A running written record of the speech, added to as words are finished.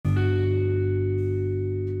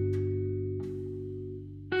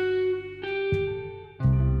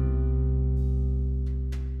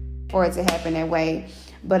for it to happen that way.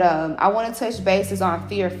 But I want to touch bases on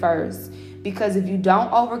fear first, because if you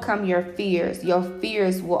don't overcome your fears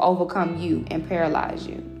will overcome you and paralyze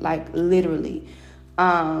you, like literally.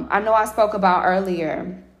 I know I spoke about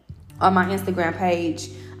earlier on my Instagram page.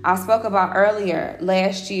 I spoke about earlier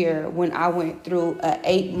last year when I went through an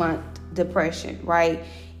 8-month depression, right?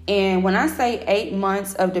 And when I say 8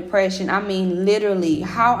 months of depression, I mean literally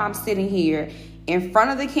how I'm sitting here in front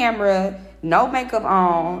of the camera, no makeup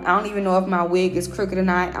on. I don't even know if my wig is crooked or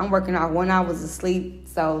not. I'm working out when I was asleep,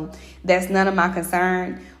 so that's none of my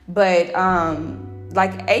concern. But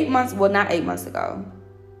like 8 months, well, not 8 months ago,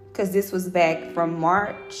 because this was back from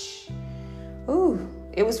March.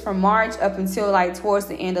 It was from March up until like towards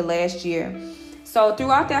the end of last year. So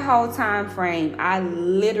throughout that whole time frame, I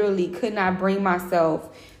literally could not bring myself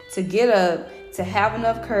to get up, to have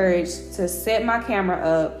enough courage to set my camera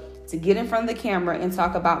up, to get in front of the camera and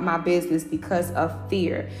talk about my business because of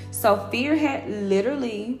fear. So fear had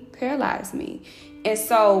literally paralyzed me. And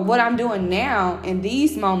so what I'm doing now in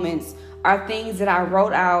these moments are things that I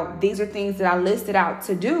wrote out. These are things that I listed out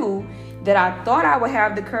to do that I thought I would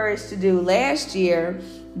have the courage to do last year.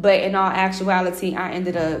 But in all actuality, I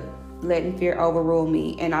ended up letting fear overrule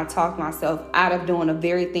me. And I talked myself out of doing the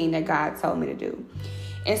very thing that God told me to do.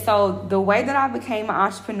 And so the way that I became an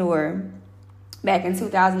entrepreneur back in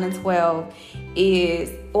 2012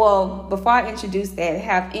 is, well, before I introduce that,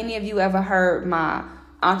 have any of you ever heard my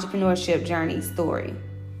entrepreneurship journey story?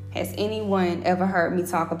 Has anyone ever heard me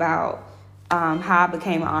talk about how I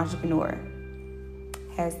became an entrepreneur?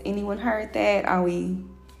 Has anyone heard that? Are we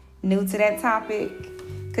new to that topic?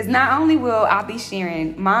 Because not only will I be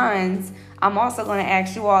sharing mine, I'm also going to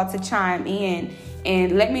ask you all to chime in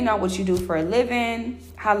and let me know what you do for a living.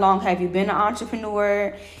 How long have you been an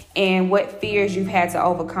entrepreneur? And what fears you've had to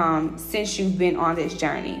overcome since you've been on this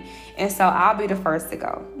journey. And so I'll be the first to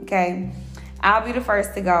go, okay? I'll be the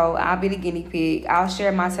first to go. I'll be the guinea pig. I'll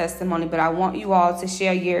share my testimony, but I want you all to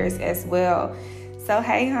share yours as well. So,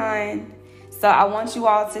 hey, hon. So I want you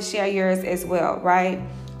all to share yours as well, right?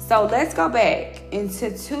 So let's go back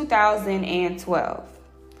into 2012.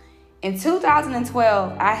 In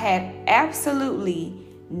 2012, I had absolutely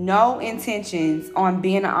no intentions on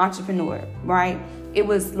being an entrepreneur, right? It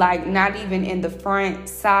was like not even in the front,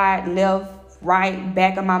 side, left, right,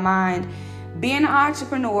 back of my mind. Being an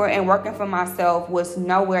entrepreneur and working for myself was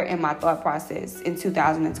nowhere in my thought process in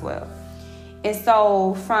 2012. And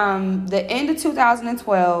so from the end of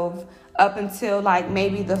 2012 up until like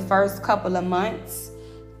maybe the first couple of months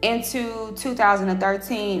into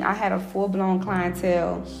 2013, I had a full-blown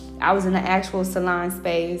clientele. I was in an actual salon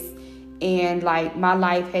space, and like my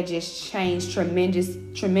life had just changed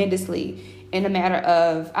tremendously in a matter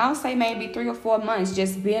of, I'll say maybe 3 or 4 months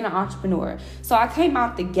just being an entrepreneur. So I came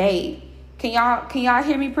out the gate. Can y'all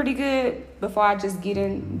hear me pretty good before I just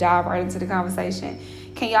dive right into the conversation?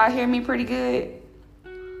 Can y'all hear me pretty good?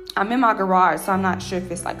 I'm in my garage, so I'm not sure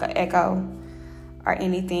if it's like an echo or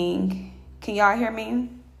anything. Can y'all hear me?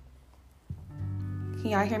 Can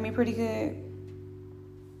y'all hear me pretty good?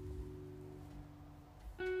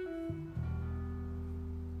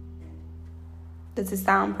 Does it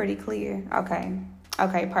sound pretty clear? Okay,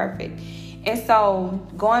 perfect. And so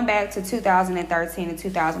going back to 2013 and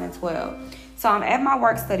 2012, so I'm at my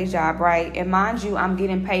work study job, right? And mind you, I'm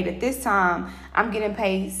getting paid at this time, I'm getting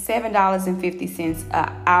paid $7.50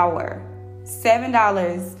 an hour.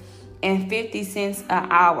 $7.50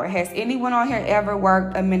 an hour. Has anyone on here ever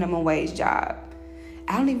worked a minimum wage job?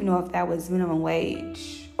 I don't even know if that was minimum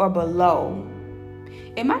wage or below.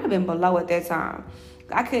 It might have been below at that time.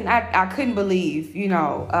 I couldn't believe,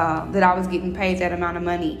 that I was getting paid that amount of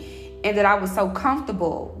money and that I was so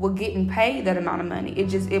comfortable with getting paid that amount of money.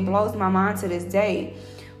 It blows my mind to this day.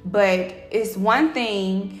 But it's one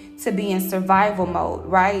thing to be in survival mode,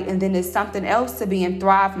 right? And then it's something else to be in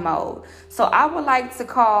thrive mode. So I would like to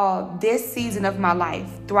call this season of my life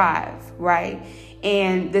Thrive, right?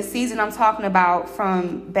 And the season I'm talking about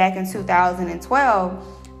from back in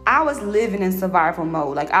 2012, I was living in survival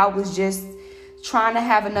mode. Like I was just trying to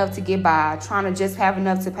have enough to get by, trying to just have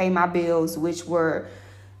enough to pay my bills, which were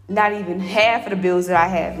not even half of the bills that I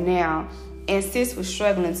have now. And sis was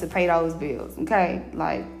struggling to pay those bills, okay?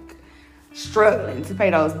 Like, struggling to pay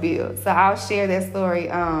those bills. So I'll share that story.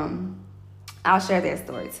 I'll share that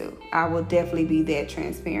story too. I will definitely be that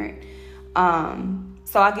transparent.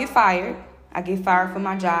 So I get fired. I get fired from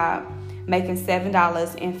my job, making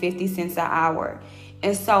 $7.50 an hour.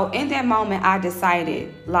 And so in that moment, I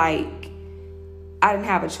decided, like, I didn't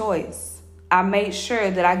have a choice. I made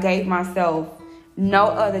sure that I gave myself no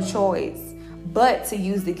other choice but to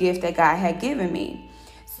use the gift that God had given me.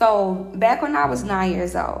 So back when I was 9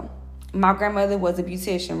 years old, my grandmother was a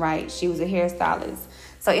beautician, right? She was a hairstylist.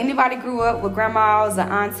 So anybody grew up with grandmas or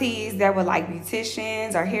aunties that were like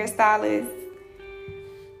beauticians or hairstylists?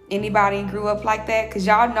 Anybody grew up like that? Because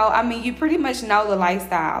y'all know, I mean, you pretty much know the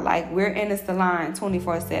lifestyle. Like, we're in the salon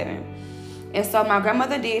 24/7. And so my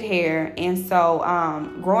grandmother did hair. And so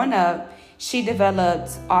growing up, she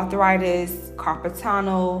developed arthritis, carpal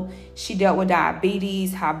tunnel. She dealt with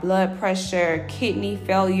diabetes, high blood pressure, kidney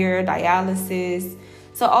failure, dialysis.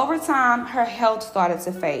 So over time, her health started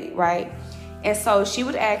to fade, right? And so she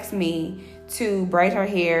would ask me to braid her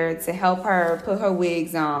hair, to help her put her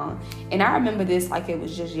wigs on. And I remember this like it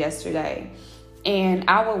was just yesterday. And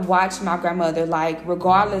I would watch my grandmother, like,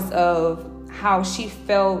 regardless of how she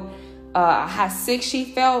felt, how sick she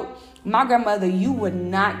felt, my grandmother, you would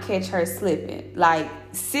not catch her slipping. Like,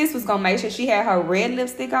 sis was gonna make sure she had her red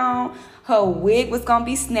lipstick on, her wig was gonna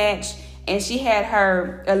be snatched, and she had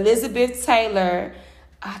her Elizabeth Taylor,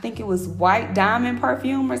 I think it was white diamond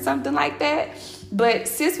perfume or something like that. But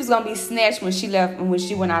sis was gonna be snatched when she left and when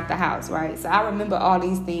she went out the house, right? So I remember all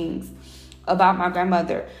these things about my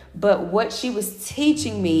grandmother. But what she was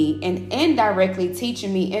teaching me and indirectly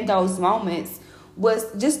teaching me in those moments was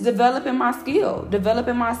just developing my skill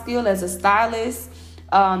as a stylist.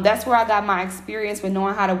 That's where I got my experience with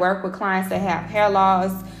knowing how to work with clients that have hair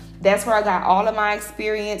loss. That's where I got all of my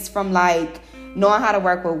experience from, like, knowing how to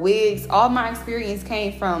work with wigs. All my experience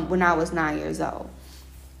came from when I was 9 years old.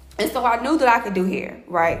 And so I knew that I could do hair,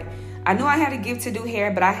 right? I knew I had a gift to do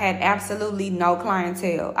hair, but I had absolutely no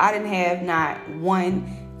clientele. I didn't have not one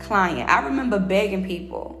client. I remember begging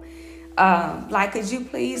people, like, could you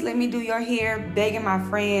please let me do your hair? Begging my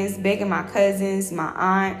friends, begging my cousins, my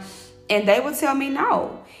aunt, and they would tell me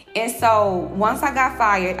no. And so once I got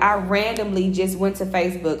fired, I randomly just went to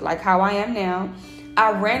Facebook, like how I am now.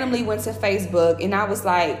 I randomly went to Facebook and I was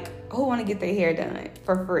like, who want to get their hair done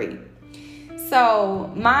for free?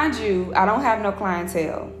 So, mind you, I don't have no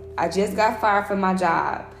clientele. I just got fired from my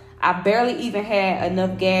job. I barely even had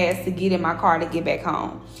enough gas to get in my car to get back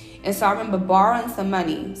home. And so I remember borrowing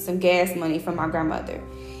some gas money from my grandmother.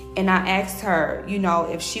 And I asked her,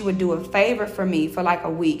 if she would do a favor for me for like a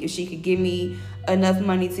week, if she could give me enough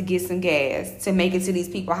money to get some gas to make it to these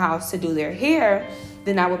people's house to do their hair,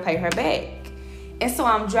 then I would pay her back. And so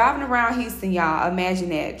I'm driving around Houston, y'all. Imagine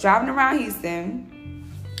that. Driving around Houston.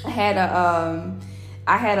 I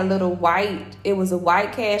had a little white, it was a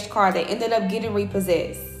white cash car that ended up getting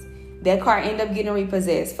repossessed. That car ended up getting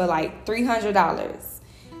repossessed for like $300.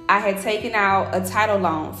 I had taken out a title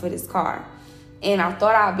loan for this car and I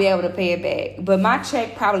thought I'd be able to pay it back. But my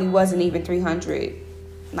check probably wasn't even $300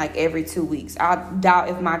 like every 2 weeks. I doubt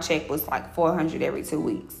if my check was like $400 every 2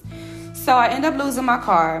 weeks. So I ended up losing my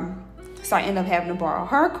car. So I ended up having to borrow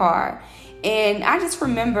her car. And I just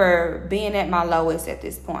remember being at my lowest at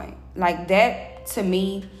this point. Like, that, to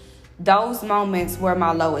me, those moments were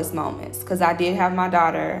my lowest moments. Because I did have my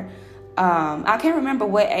daughter. I can't remember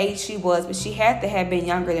what age she was, but she had to have been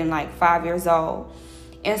younger than like 5 years old.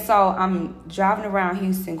 And so I'm driving around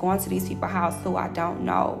Houston, going to these people's house who I don't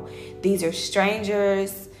know. These are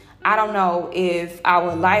strangers. I don't know if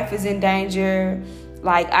our life is in danger.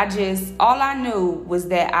 Like, all I knew was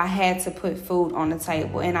that I had to put food on the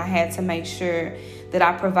table and I had to make sure that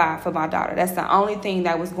I provide for my daughter. That's the only thing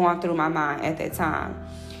that was going through my mind at that time.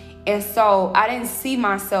 And so I didn't see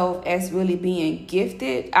myself as really being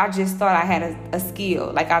gifted. I just thought I had a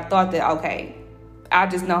skill. Like, I thought that, okay, I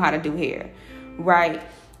just know how to do hair, right?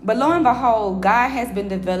 But lo and behold, God has been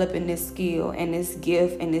developing this skill and this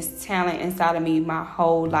gift and this talent inside of me my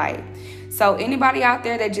whole life. So anybody out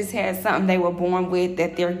there that just has something they were born with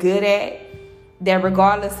that they're good at, that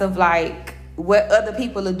regardless of like what other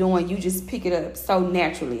people are doing, you just pick it up so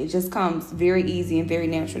naturally. It just comes very easy and very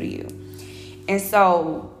natural to you. And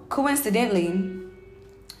so coincidentally,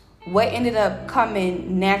 what ended up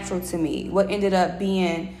coming natural to me, what ended up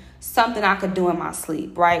being something I could do in my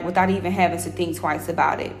sleep, right? Without even having to think twice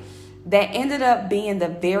about it. That ended up being the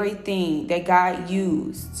very thing that God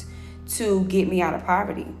used to get me out of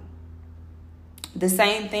poverty. The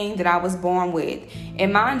same thing that I was born with.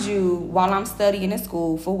 And mind you, while I'm studying in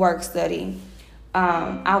school for work study,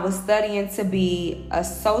 I was studying to be a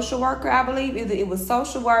social worker, I believe. Either it was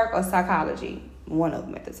social work or psychology, one of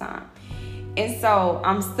them at the time. And so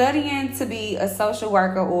I'm studying to be a social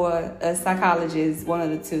worker or a psychologist, one of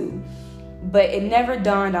the two. But it never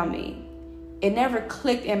dawned on me. It never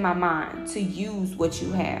clicked in my mind to use what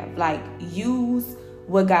you have. Like, use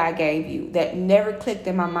what God gave you. That never clicked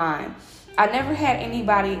in my mind. I never had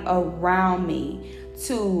anybody around me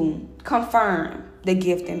to confirm the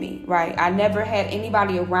gift in me, right? I never had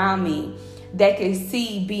anybody around me that could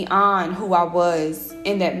see beyond who I was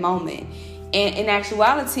in that moment. And in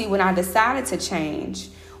actuality, when I decided to change,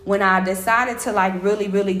 when I decided to like really,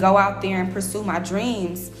 really go out there and pursue my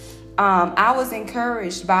dreams, I was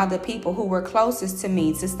encouraged by the people who were closest to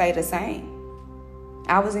me to stay the same.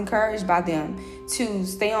 I was encouraged by them to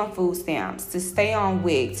stay on food stamps, to stay on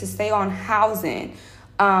WIC, to stay on housing.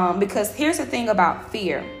 Because here's the thing about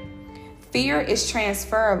fear. Fear is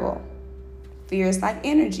transferable. Fear is like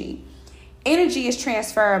energy. Energy is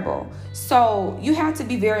transferable. So you have to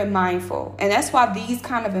be very mindful. And that's why these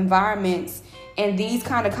kind of environments and these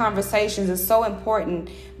kind of conversations are so important,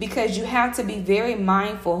 because you have to be very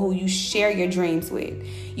mindful who you share your dreams with.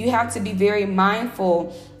 You have to be very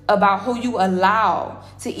mindful about who you allow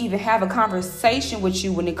to even have a conversation with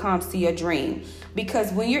you when it comes to your dream.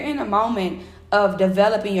 Because when you're in a moment of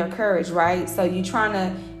developing your courage, right? So you're trying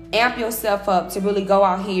to amp yourself up to really go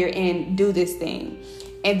out here and do this thing.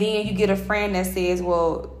 And then you get a friend that says,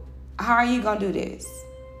 well, how are you going to do this?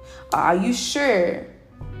 Are you sure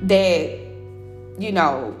that,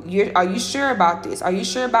 are you sure about this? Are you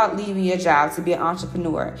sure about leaving your job to be an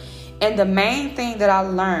entrepreneur? And the main thing that I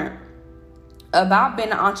learned about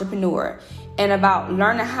being an entrepreneur and about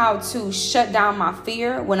learning how to shut down my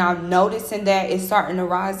fear when I'm noticing that it's starting to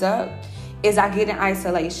rise up is I get in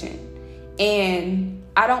isolation. And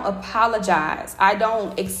I don't apologize. I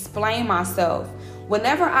don't explain myself.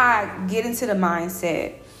 Whenever I get into the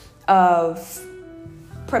mindset of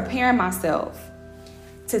preparing myself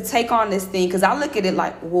to take on this thing, because I look at it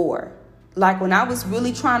like war. Like when I was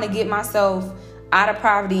really trying to get myself out of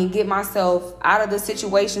poverty and get myself out of the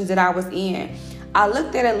situations that I was in, I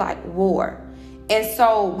looked at it like war. And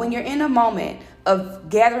so when you're in a moment of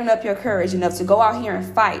gathering up your courage enough to go out here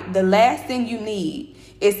and fight, the last thing you need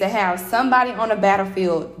is to have somebody on the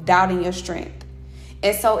battlefield doubting your strength.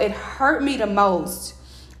 And so it hurt me the most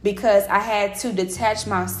because I had to detach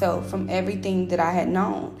myself from everything that I had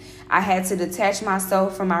known. I had to detach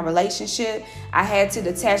myself from my relationship. I had to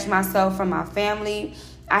detach myself from my family.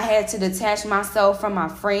 I had to detach myself from my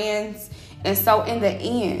friends. And so in the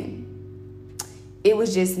end, it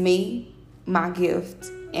was just me, my gift,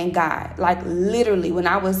 and God. Like literally, when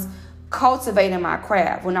I was cultivating my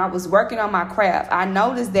craft, when I was working on my craft, I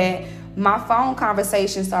noticed that my phone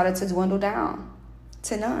conversation started to dwindle down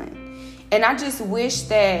to none. And I just wish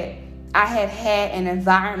that I had an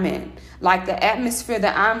environment like the atmosphere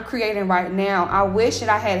that I'm creating right now. I wish that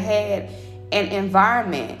I had an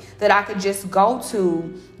environment that I could just go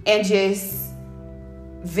to and just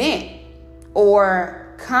vent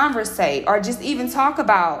or conversate or just even talk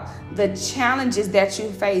about the challenges that you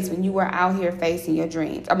face when you were out here chasing your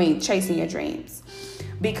dreams.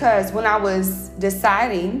 Because when I was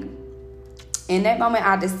deciding, in that moment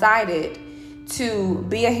I decided to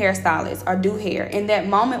be a hairstylist or do hair. In that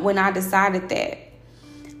moment when I decided that,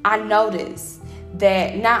 I noticed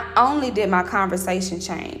that not only did my conversation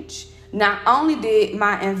change, not only did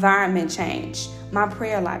my environment change, my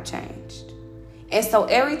prayer life changed. And so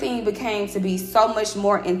everything became to be so much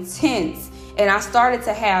more intense. And I started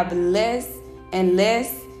to have less and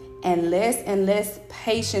less and less and less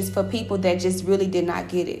patience for people that just really did not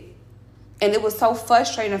get it. And it was so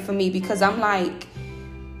frustrating for me because I'm like,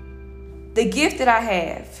 the gift that I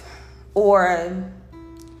have, or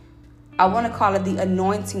I want to call it the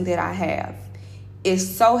anointing that I have,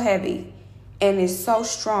 is so heavy and is so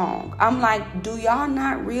strong. I'm like, do y'all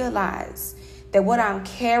not realize that what I'm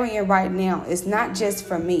carrying right now is not just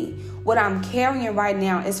for me? What I'm carrying right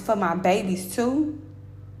now is for my babies too?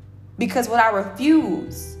 Because what I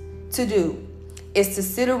refuse to do is to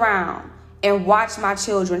sit around and watch my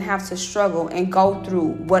children have to struggle and go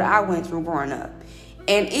through what I went through growing up.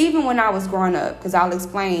 And even when I was growing up, because I'll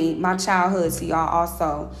explain my childhood to y'all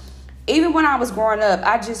also, even when I was growing up,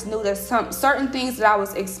 I just knew that certain things that I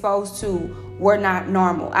was exposed to were not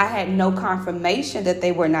normal. I had no confirmation that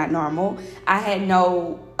they were not normal. I had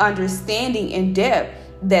no understanding in depth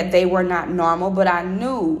that they were not normal, but I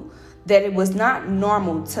knew that it was not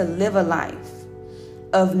normal to live a life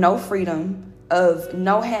of no freedom, of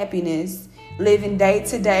no happiness, living day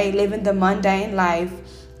to day, living the mundane life.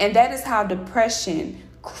 And that is how depression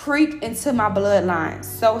creeped into my bloodline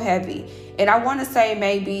so heavy. And I want to say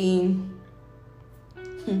maybe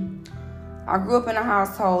I grew up in a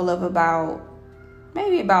household of about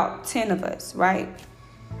 10 of us, right?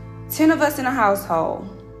 10 of us in a household.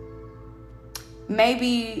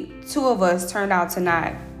 Maybe 2 of us turned out to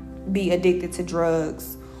not be addicted to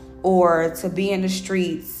drugs or to be in the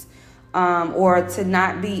streets or to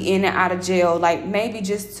not be in and out of jail. Like maybe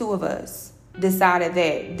just 2 of us decided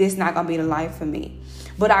that this not gonna be the life for me.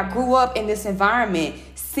 But I grew up in this environment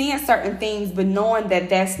seeing certain things, but knowing that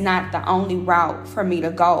that's not the only route for me to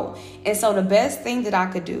go. And so the best thing that I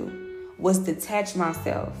could do was detach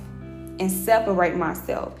myself and separate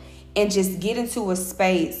myself and just get into a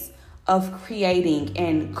space of creating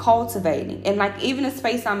and cultivating. And like even the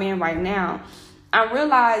space I'm in right now, I'm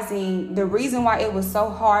realizing the reason why it was so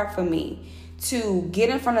hard for me to get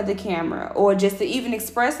in front of the camera or just to even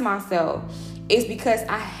express myself is because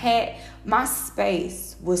my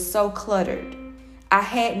space was so cluttered. I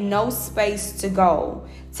had no space to go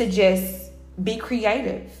to just be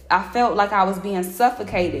creative. I felt like I was being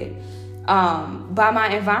suffocated by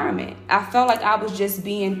my environment. I felt like I was just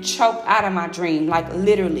being choked out of my dream, like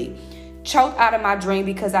literally choked out of my dream,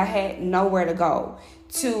 because I had nowhere to go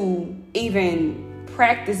to even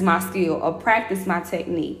practice my skill or practice my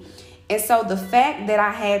technique. And so the fact that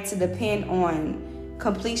I had to depend on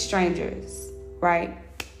complete strangers, right?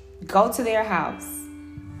 Go to their house,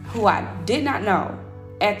 who I did not know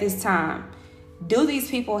at this time, do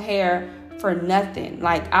these people hair for nothing.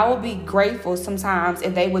 Like, I would be grateful sometimes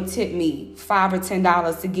if they would tip me $5 or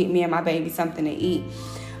 $10 to get me and my baby something to eat.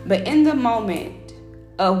 But in the moment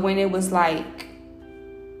of when it was like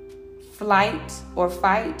flight or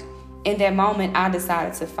fight, in that moment, I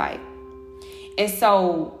decided to fight. And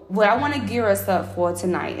so what I want to gear us up for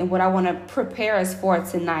tonight and what I want to prepare us for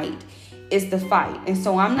tonight is the fight. And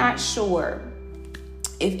so I'm not sure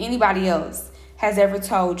if anybody else has ever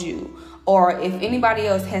told you, or if anybody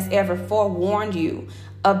else has ever forewarned you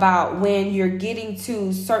about when you're getting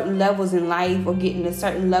to certain levels in life or getting to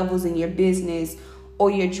certain levels in your business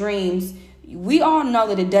or your dreams. We all know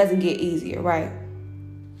that it doesn't get easier, right?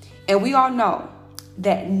 And we all know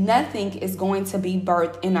that nothing is going to be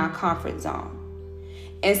birthed in our comfort zone.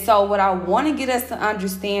 And so what I want to get us to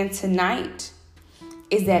understand tonight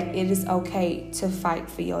is that it is okay to fight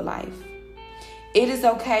for your life. It is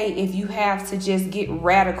okay if you have to just get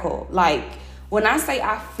radical. Like, when I say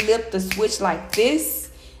I flip the switch like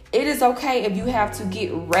this, it is okay if you have to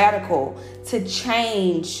get radical to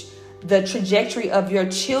change the trajectory of your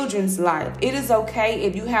children's life. It is okay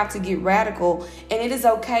if you have to get radical, and it is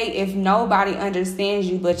okay if nobody understands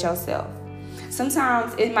you but yourself.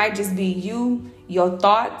 Sometimes it might just be you, your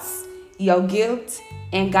thoughts, your gift,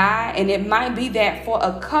 and God, and it might be that for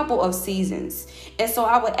a couple of seasons. And so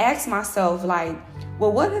I would ask myself, like,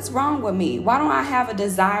 well, what is wrong with me? Why don't I have a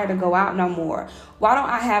desire to go out no more? Why don't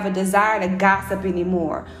I have a desire to gossip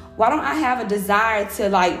anymore? Why don't I have a desire to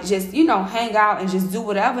like just, hang out and just do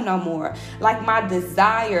whatever no more? Like, my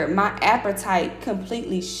desire, my appetite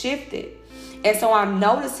completely shifted. And so I'm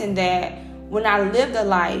noticing that when I lived a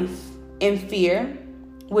life in fear,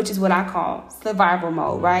 which is what I call survival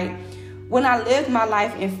mode, right? When I lived my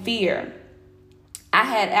life in fear, I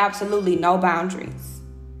had absolutely no boundaries.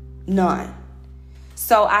 None.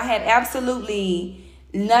 So I had absolutely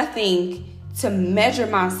nothing to measure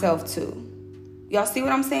myself to. Y'all see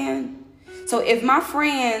what I'm saying? So if my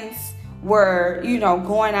friends were,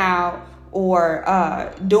 going out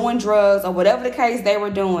or doing drugs or whatever the case they were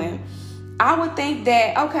doing, I would think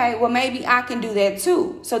that, okay, well, maybe I can do that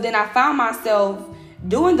too. So then I found myself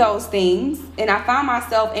doing those things, and I found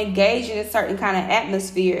myself engaging in certain kind of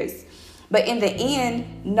atmospheres. But in the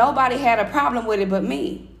end, nobody had a problem with it but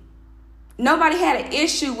me. Nobody had an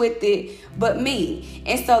issue with it but me.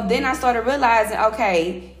 And so then I started realizing,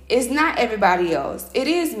 okay, it's not everybody else. It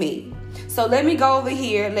is me. So let me go over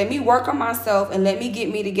here, let me work on myself, and let me get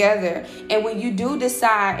me together. And when you do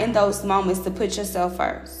decide in those moments to put yourself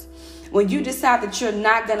first, when you decide that you're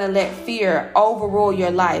not going to let fear overrule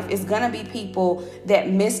your life, it's going to be people that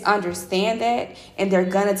misunderstand that, and they're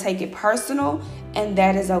going to take it personal, and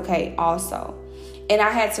that is okay also. And I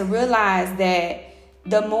had to realize that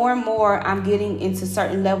the more and more I'm getting into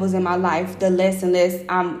certain levels in my life, the less and less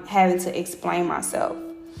I'm having to explain myself.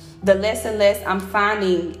 The less and less I'm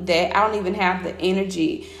finding that I don't even have the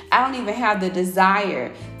energy, I don't even have the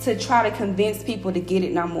desire to try to convince people to get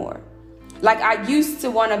it no more. Like, I used to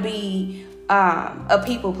want to be a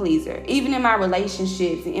people pleaser. Even in my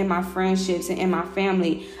relationships and in my friendships and in my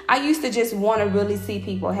family, I used to just want to really see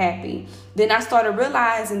people happy. Then I started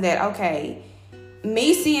realizing that, okay,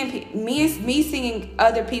 me seeing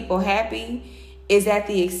other people happy is at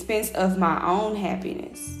the expense of my own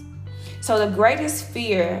happiness. So the greatest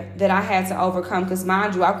fear that I had to overcome, because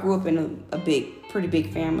mind you, I grew up in a pretty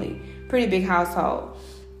big family, pretty big household.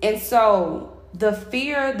 And so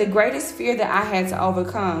the greatest fear that I had to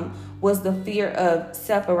overcome was the fear of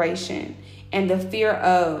separation and the fear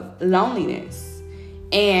of loneliness.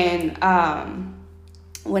 And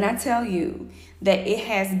when I tell you that it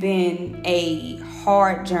has been a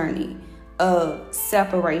hard journey of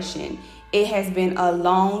separation, it has been a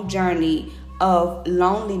long journey of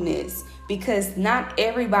loneliness, because not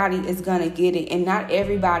everybody is going to get it, and not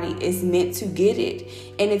everybody is meant to get it.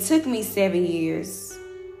 And it took me 7 years,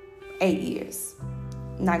 8 years.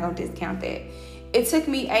 I'm not going to discount that. It took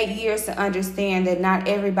me 8 years to understand that not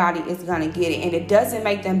everybody is going to get it. And it doesn't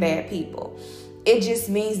make them bad people. It just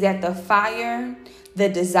means that the fire, the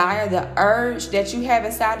desire, the urge that you have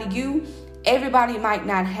inside of you, everybody might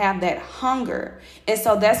not have that hunger. And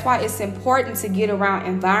so that's why it's important to get around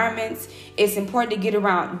environments. It's important to get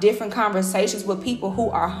around different conversations with people who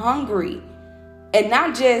are hungry. And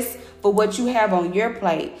not just for what you have on your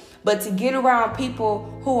plate, but to get around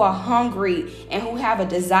people who are hungry and who have a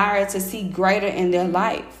desire to see greater in their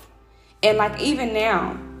life. And like even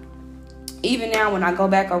now when I go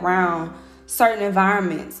back around certain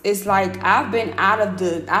environments, it's like I've been out of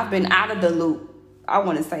the loop. I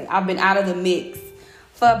want to say I've been out of the mix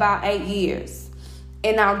for about 8 years.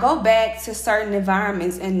 And I'll go back to certain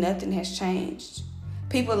environments and nothing has changed.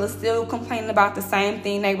 People are still complaining about the same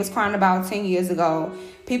thing they was crying about 10 years ago.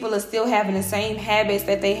 People are still having the same habits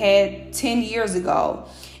that they had 10 years ago.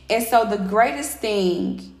 And so the greatest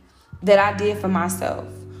thing that I did for myself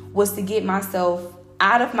was to get myself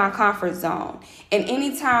out of my comfort zone. And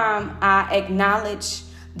anytime I acknowledge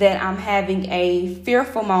that I'm having a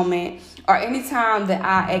fearful moment, or anytime that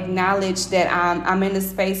I acknowledge that I'm in a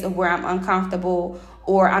space of where I'm uncomfortable,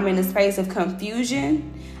 or I'm in a space of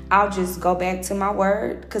confusion, I'll just go back to my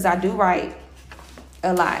word, because I do write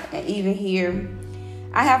a lot. And even here,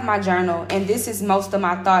 I have my journal, and this is most of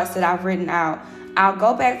my thoughts that I've written out. I'll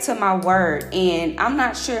go back to my word, and I'm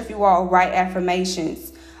not sure if you all write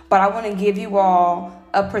affirmations, but I want to give you all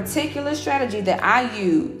a particular strategy that I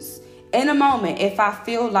use in a moment if I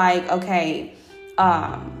feel like, okay,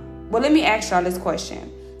 well, let me ask y'all this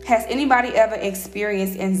question. Has anybody ever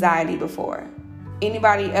experienced anxiety before?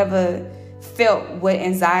 Anybody ever felt what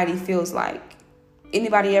anxiety feels like?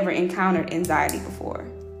 Anybody ever encountered anxiety before?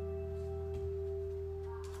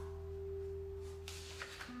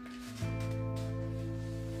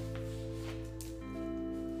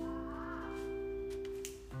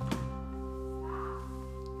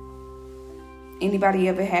 Anybody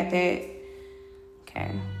ever had that?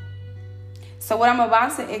 Okay. So what I'm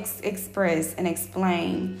about to express and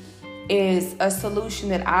explain is a solution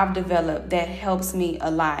that I've developed that helps me a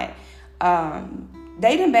lot.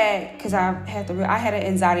 Dating back, because I had an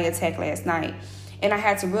anxiety attack last night, and I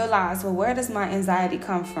had to realize, well, where does my anxiety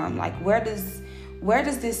come from? Like, where does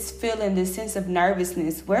this feeling, this sense of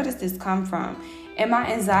nervousness, where does this come from? And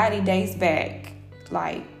my anxiety dates back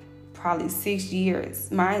like probably 6 years.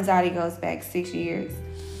 My anxiety goes back 6 years.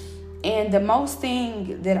 And the most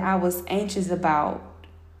thing that I was anxious about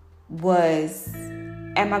was,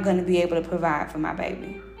 am I going to be able to provide for my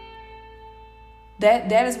baby?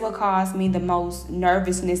 That is what caused me the most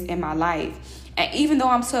nervousness in my life. And even though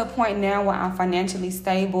I'm to a point now where I'm financially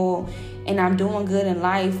stable and I'm doing good in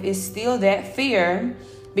life, it's still that fear,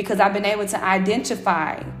 because I've been able to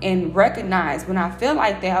identify and recognize when I feel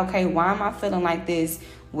like that, okay, why am I feeling like this?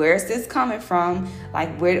 Where's this coming from?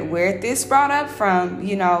 Like, where this brought up from,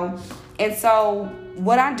 you know? And so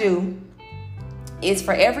what I do is,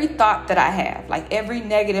 for every thought that I have, like every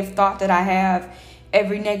negative thought that I have,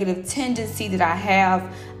 every negative tendency that I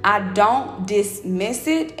have, I don't dismiss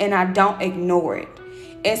it and I don't ignore it.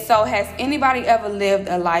 And so, has anybody ever lived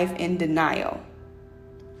a life in denial?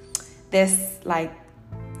 That's like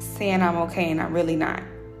saying I'm okay and I'm really not.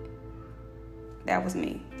 That was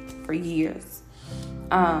me for years.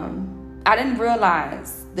 I didn't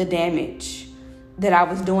realize the damage that I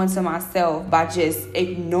was doing to myself by just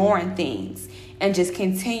ignoring things and just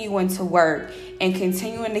continuing to work and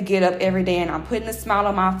continuing to get up every day, and I'm putting a smile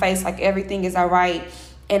on my face like everything is all right,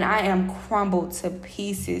 and I am crumbled to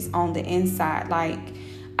pieces on the inside. Like,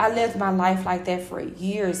 I lived my life like that for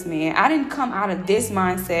years, man. I didn't come out of this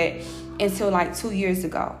mindset until like 2 years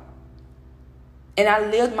ago. And I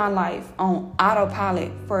lived my life on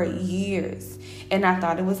autopilot for years. And I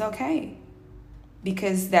thought it was okay,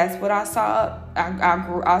 because that's what I saw.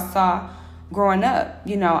 I saw growing up.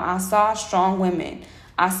 You know, I saw strong women.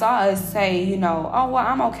 I saw us say, you know, oh, well,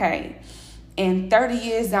 I'm okay. And 30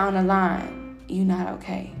 years down the line, you're not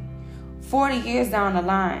okay. 40 years down the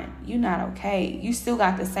line, you're not okay. You still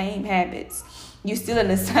got the same habits. You're still in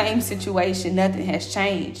the same situation. Nothing has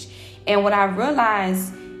changed. And what I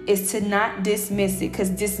realized is to not dismiss it, because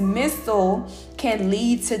dismissal can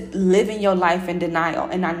lead to living your life in denial.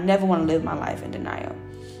 And I never want to live my life in denial.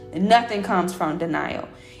 And nothing comes from denial.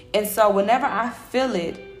 And so whenever I feel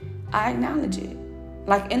it, I acknowledge it.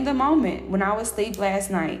 Like in the moment when I was asleep last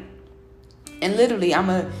night, and literally I'm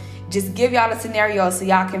going to just give y'all a scenario so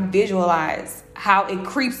y'all can visualize how it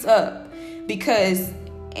creeps up. Because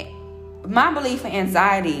my belief in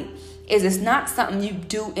anxiety is it's not something you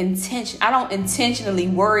do I don't intentionally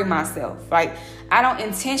worry myself. Like, I don't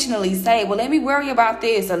intentionally say, well, let me worry about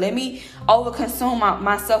this, or let me overconsume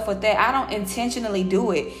myself with that. I don't intentionally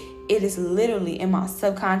do it. It is literally in my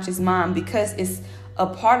subconscious mind because it's a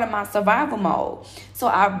part of my survival mode. So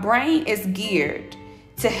our brain is geared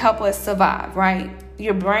to help us survive, right?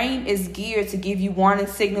 Your brain is geared to give you warning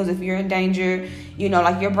signals if you're in danger.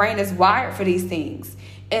 Like, your brain is wired for these things.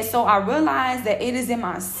 And so I realized that it is in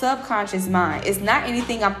my subconscious mind. It's not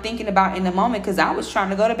anything I'm thinking about in the moment because I was trying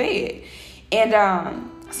to go to bed. And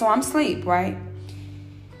so I'm asleep, right?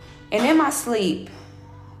 And in my sleep,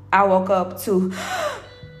 I woke up to,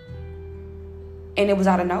 and it was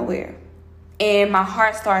out of nowhere. And my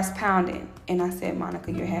heart starts pounding. And I said,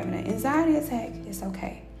 Monica, you're having an anxiety attack. It's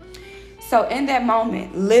okay. So in that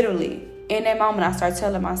moment, literally, I start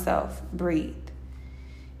telling myself, breathe.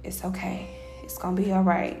 It's okay. It's going to be all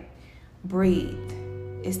right. Breathe.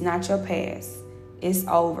 It's not your past. It's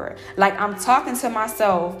over. Like, I'm talking to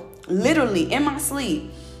myself, literally in my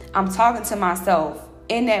sleep. I'm talking to myself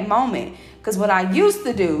in that moment. Because what I used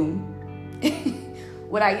to do,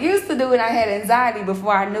 when I had anxiety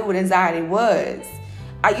before I knew what anxiety was,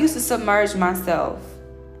 I used to submerge myself.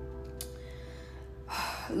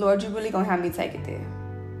 Lord, you really going to have me take it there.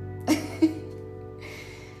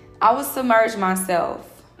 I would submerge myself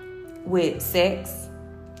with sex,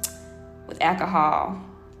 with alcohol,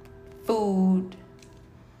 food,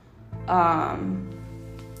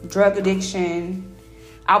 drug addiction.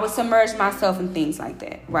 I would submerge myself in things like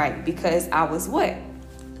that, right? Because I was what?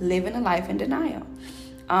 Living a life in denial.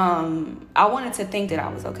 I wanted to think that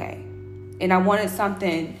I was okay. And I wanted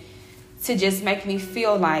something to just make me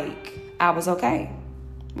feel like I was okay,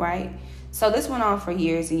 right? So this went on for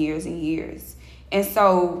years and years and years. And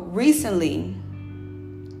so recently,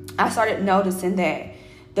 I started noticing that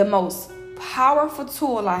the most powerful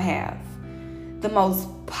tool I have, the most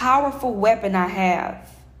powerful weapon I have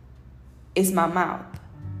is my mouth.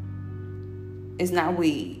 It's not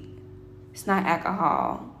weed. It's not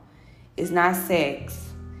alcohol. It's not sex.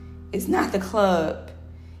 It's not the club.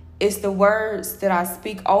 It's the words that I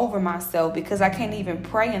speak over myself because I can't even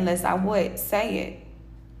pray unless I would say it.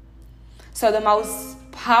 So the most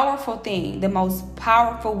powerful thing, the most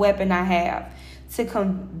powerful weapon I have to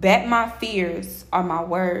combat my fears are my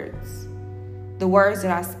words, the words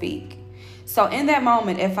that I speak. So in that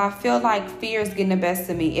moment, if I feel like fear is getting the best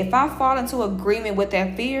of me, if I fall into agreement with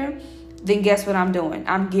that fear, then guess what I'm doing?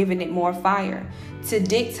 I'm giving it more fire to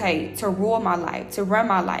dictate, to rule my life, to run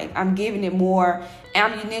my life. I'm giving it more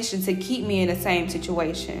ammunition to keep me in the same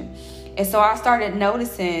situation. And so I started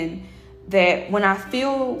noticing that when I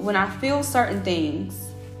feel certain things,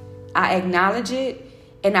 I acknowledge it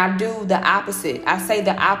and I do the opposite. I say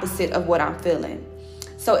the opposite of what I'm feeling.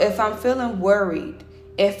 So if I'm feeling worried,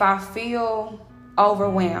 if I feel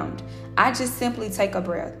overwhelmed, I just simply take a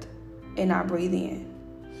breath and I breathe in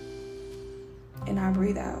and I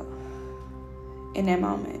breathe out in that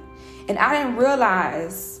moment. And I didn't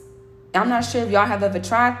realize, I'm not sure if y'all have ever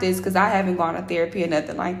tried this because I haven't gone to therapy or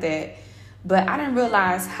nothing like that, but I didn't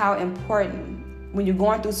realize how important when you're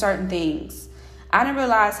going through certain things, I didn't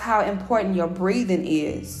realize how important your breathing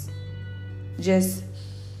is. Just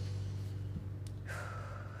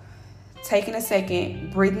taking a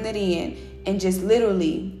second, breathing it in, and just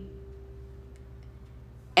literally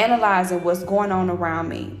analyzing what's going on around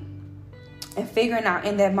me and figuring out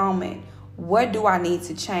in that moment, what do I need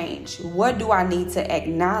to change? What do I need to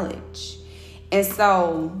acknowledge? And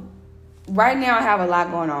so right now I have a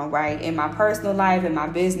lot going on, right? In my personal life, in my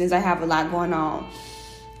business, I have a lot going on.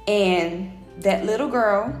 And that little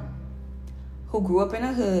girl who grew up in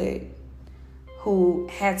a hood, who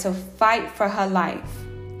had to fight for her life,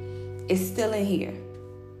 is still in here.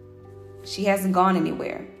 She hasn't gone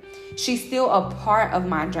anywhere. She's still a part of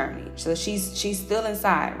my journey. So she's still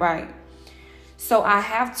inside, right? So I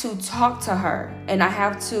have to talk to her and I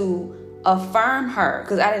have to affirm her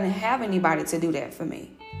because I didn't have anybody to do that for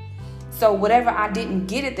me. So whatever I didn't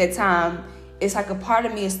get at that time, it's like a part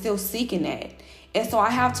of me is still seeking that. And so I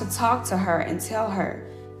have to talk to her and tell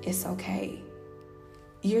her, it's okay.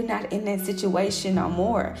 You're not in that situation no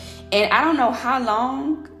more. And I don't know how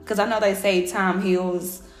long, because I know they say time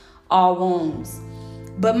heals all wounds.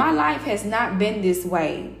 But my life has not been this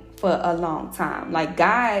way for a long time. Like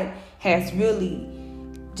God has really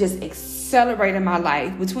just accelerated my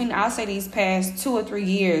life. Between, I'll say these past 2 or 3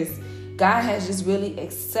 years, God has just really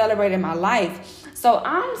accelerated my life. So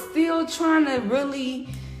I'm still trying to really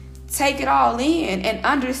take it all in and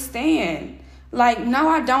understand. Like, no,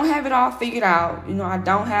 I don't have it all figured out. You know, I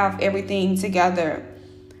don't have everything together.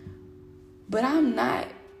 but I'm not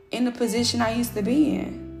in the position I used to be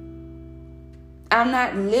in. I'm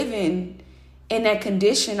not living in that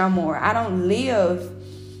condition no more. I don't live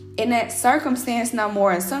in that circumstance no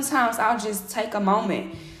more. And sometimes I'll just take a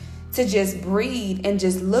moment to just breathe and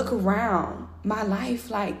just look around my life.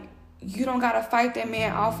 Like, you don't got to fight that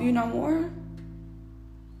man off you no more.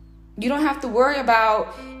 You don't have to worry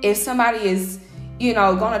about if somebody is,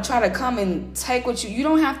 going to try to come and take what you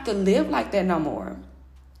don't have to live like that no more.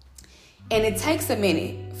 And it takes a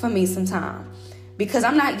minute for me sometimes because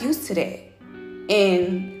I'm not used to that.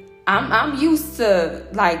 And I'm used to,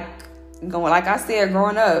 like I said,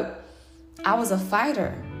 growing up, I was a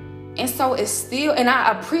fighter. And so it's still, and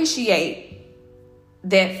I appreciate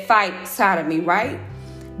that fight side of me, right?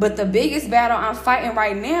 But the biggest battle I'm fighting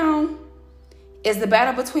right now is the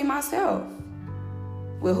battle between myself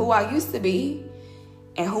with who I used to be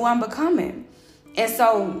and who I'm becoming. And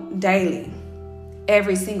so daily,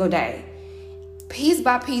 every single day, piece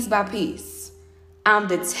by piece by piece, I'm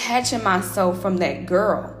detaching myself from that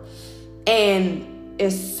girl. And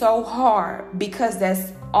it's so hard because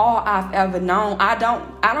that's all I've ever known. I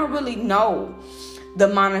don't really know the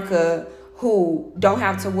Monica who don't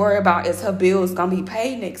have to worry about is her bills gonna be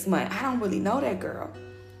paid next month. I don't really know that girl.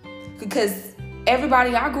 Because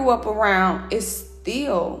everybody I grew up around is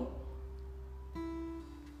still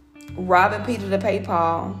robbing Peter to pay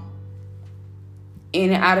Paul,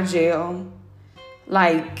 in and out of jail.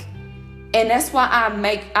 And that's why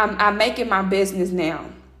I'm making my business now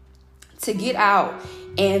to get out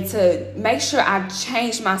and to make sure I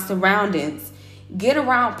change my surroundings, get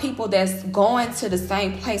around people that's going to the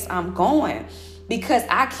same place I'm going, because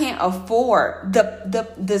I can't afford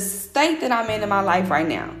the state that I'm in my life right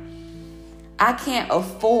now. I can't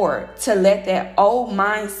afford to let that old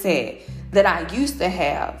mindset that I used to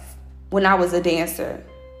have when I was a dancer,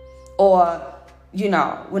 or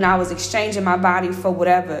when I was exchanging my body for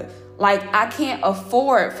whatever. I can't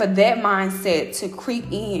afford for that mindset to creep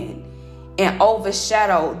in and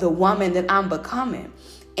overshadow the woman that I'm becoming.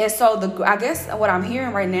 And so I guess what I'm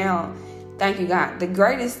hearing right now, thank you, God, the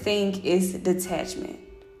greatest thing is detachment.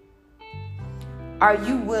 Are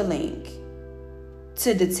you willing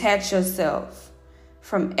to detach yourself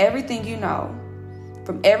from everything you know,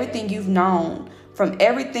 from everything you've known, from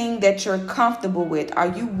everything that you're comfortable with? Are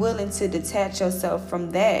you willing to detach yourself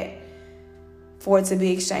from that for it to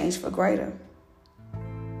be exchanged for greater?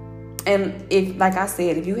 And if, like I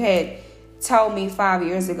said, if you had told me 5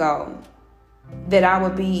 years ago that I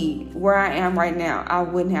would be where I am right now, I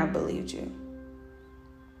wouldn't have believed you.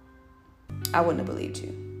 I wouldn't have believed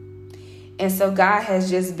you. And so God has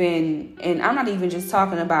just been, and I'm not even just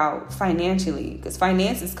talking about financially, because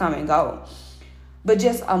finances come and go, but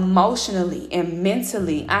just emotionally and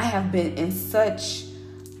mentally, I have been in such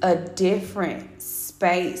a different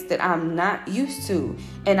space that I'm not used to.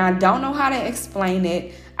 And I don't know how to explain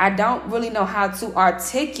it. I don't really know how to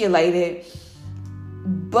articulate it,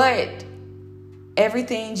 but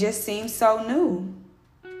everything just seems so new.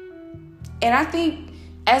 And I think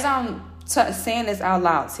as I'm saying this out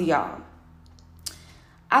loud to y'all,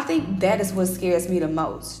 I think that is what scares me the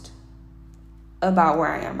most about where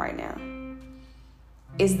I am right now.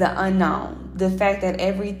 Is the unknown. The fact that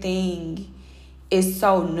everything is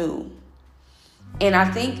so new. And I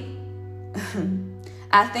think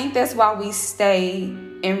that's why we stay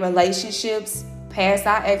in relationships past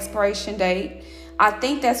our expiration date. I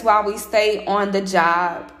think that's why we stay on the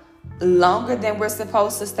job longer than we're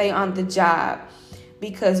supposed to stay on the job,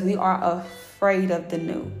 because we are afraid of the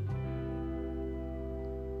new.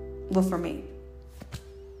 Well, for me,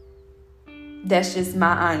 that's just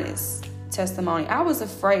my honest testimony. I was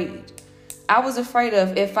afraid. I was afraid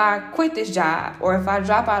of, if I quit this job or if I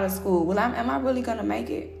drop out of school, am I really going to make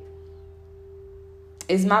it?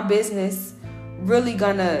 Is my business really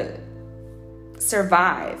going to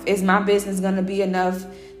survive? Is my business going to be enough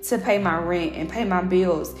to pay my rent and pay my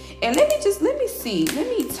bills? And let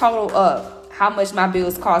me total up how much my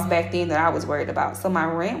bills cost back then that I was worried about. So my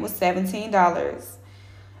rent was $17.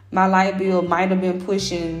 My light bill might have been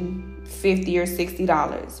pushing $50 or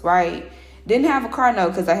 $60, right? Didn't have a car note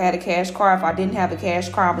because I had a cash car. If I didn't have a cash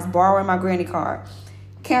car, I was borrowing my granny car.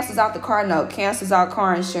 Cancels out the car note, cancels out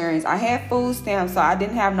car insurance. I had food stamps, so I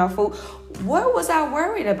didn't have no food. What was I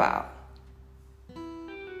worried about?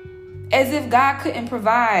 As if God couldn't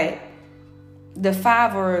provide the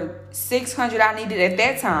 $500 or $600 I needed at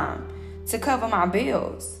that time to cover my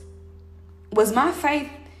bills. Was my faith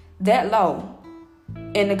that low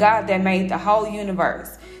in the God that made the whole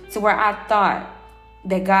universe to where I thought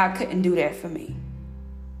that God couldn't do that for me?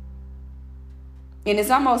 And it's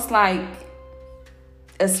almost like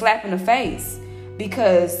a slap in the face,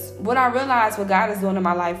 Because what I realize what God is doing in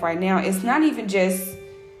my life right now, it's not even just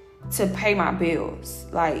to pay my bills.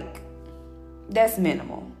 Like, that's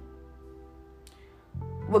minimal.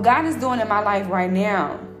 What God is doing in my life right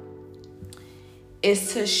now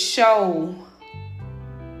is to show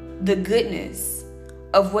the goodness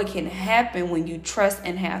of what can happen when you trust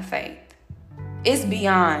and have faith. It's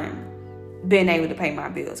beyond being able to pay my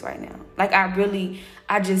bills right now. Like, I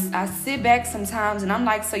sit back sometimes and I'm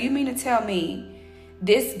like, so you mean to tell me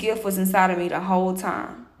this gift was inside of me the whole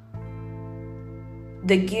time?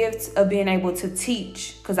 The gift of being able to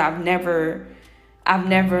teach, because I had never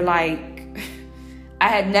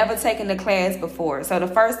taken the class before. So the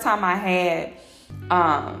first time I had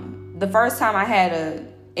a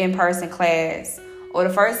in-person class, or the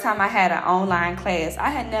first time I had an online class, I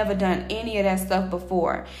had never done any of that stuff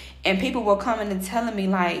before. And people were coming and telling me,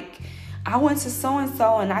 like, I went to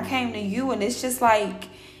so-and-so and I came to you, and it's just like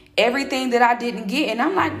everything that I didn't get. And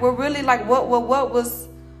I'm like, well, really, like, what was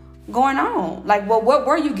going on? Like, well, what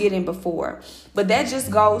were you getting before? But that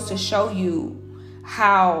just goes to show you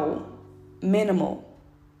how minimal,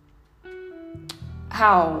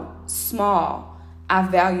 how small I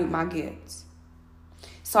valued my gifts.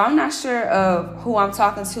 So I'm not sure of who I'm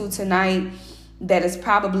talking to tonight that is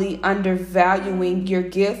probably undervaluing your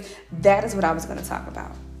gift. That is what I was going to talk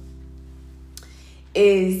about.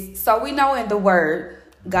 So we know in the word,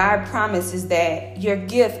 God promises that your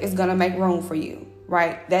gift is going to make room for you,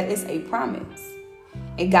 right? That is a promise.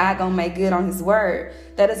 And God going to make good on his word.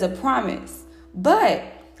 That is a promise. But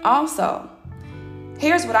also,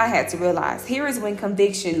 here's what I had to realize. Here is when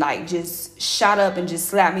conviction like just shot up and just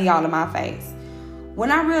slapped me all in my face.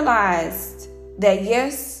 When I realized that,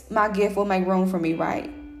 yes, my gift will make room for me, right?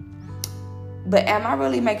 But am I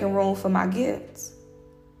really making room for my gifts?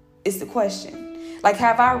 It's the question. Like,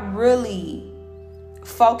 have I really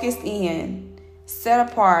focused in,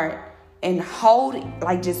 set apart, and hold it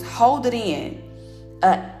in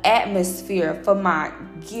an atmosphere for my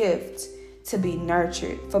gift to be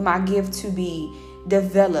nurtured, for my gift to be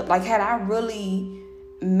developed? Like, had I really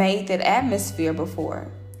made that atmosphere before?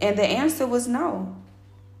 And the answer was no.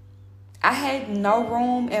 I had no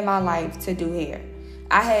room in my life to do hair.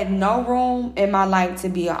 I had no room in my life to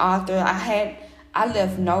be an author. I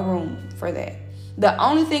left no room for that. The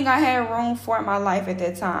only thing I had room for in my life at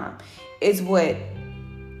that time is what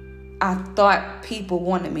I thought people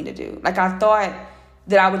wanted me to do. Like, I thought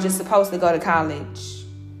that I was just supposed to go to college,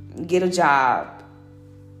 get a job,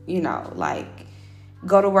 like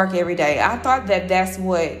go to work every day. I thought that that's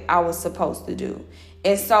what I was supposed to do.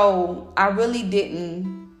 And so I really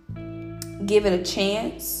didn't give it a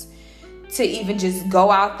chance to even just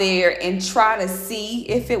go out there and try to see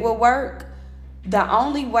if it would work. The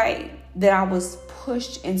only way that I was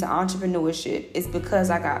pushed into entrepreneurship is because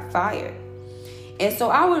I got fired. And so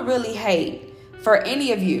I would really hate for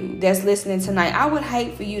any of you that's listening tonight, I would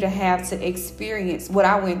hate for you to have to experience what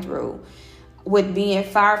I went through with being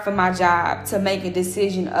fired from my job to make a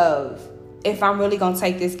decision of if I'm really going to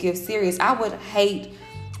take this gift serious. I would hate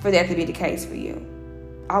for that to be the case for you.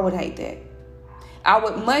 I would hate that. I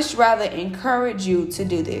would much rather encourage you to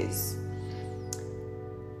do this.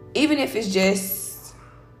 Even if it's just,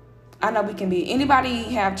 I know we can be, anybody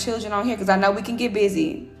have children on here? Because I know we can get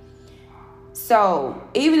busy. So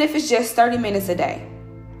even if it's just 30 minutes a day,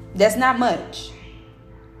 that's not much.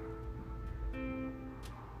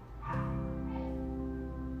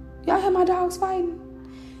 Y'all hear my dogs fighting?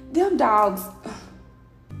 Them dogs,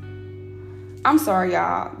 I'm sorry,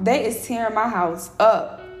 y'all. They is tearing my house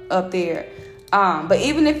up there. But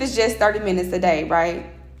even if it's just 30 minutes a day, right?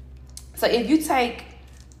 So if you take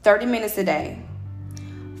 30 minutes a day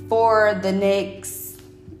for the next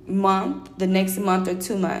month or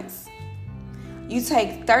 2 months, you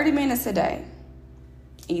take 30 minutes a day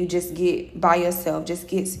and you just get by yourself, just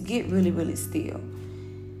get really, really still.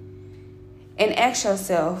 And ask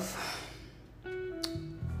yourself,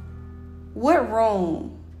 what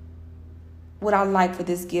room would I like for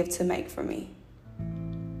this gift to make for me?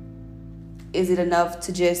 Is it enough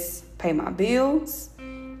to just pay my bills?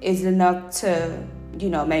 Is it enough to,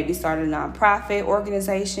 maybe start a nonprofit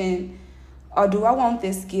organization? Or do I want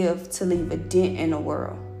this gift to leave a dent in the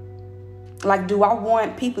world? Like, do I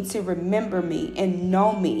want people to remember me and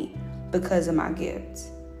know me because of my gifts?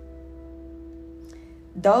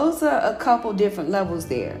 Those are a couple different levels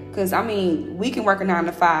there. Because, we can work a 9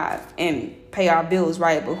 to 5 and pay our bills,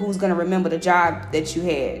 right? But who's going to remember the job that you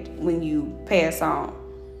had when you pass on?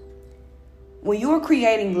 When you're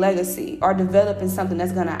creating legacy or developing something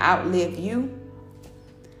that's going to outlive you,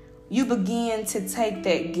 you begin to take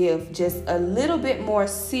that gift just a little bit more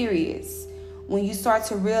serious when you start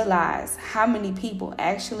to realize how many people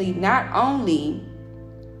actually not only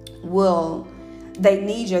will they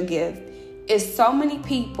need your gift, it's so many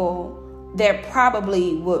people that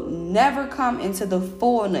probably will never come into the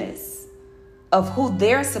fullness of who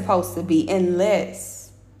they're supposed to be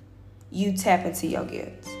unless you tap into your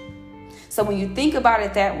gift. So when you think about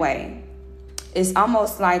it that way, it's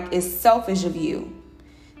almost like it's selfish of you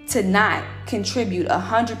to not contribute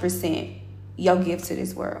 100% your gift to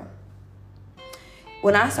this world.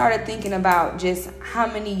 When I started thinking about just how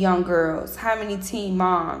many young girls, how many teen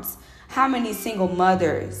moms, how many single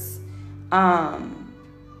mothers might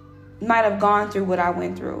have gone through what I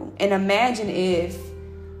went through. And imagine if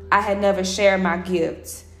I had never shared my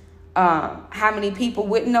gift. How many people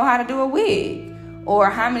wouldn't know how to do a wig? Or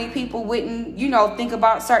how many people wouldn't, think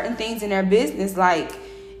about certain things in their business. Like,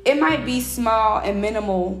 it might be small and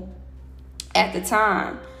minimal at the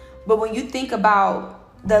time. But when you think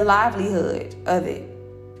about the livelihood of it,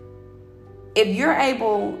 if you're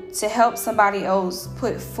able to help somebody else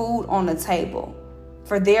put food on the table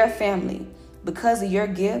for their family because of your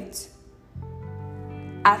gift,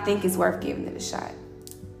 I think it's worth giving it a shot.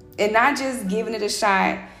 And not just giving it a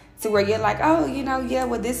shot to where you're like, oh,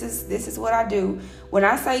 this is what I do. When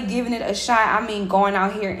I say giving it a shot, I mean going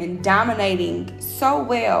out here and dominating so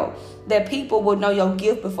well that people will know your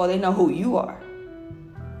gift before they know who you are.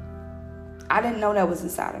 I didn't know that was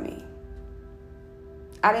inside of me.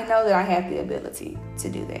 I didn't know that I had the ability to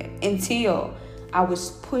do that until I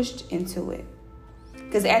was pushed into it.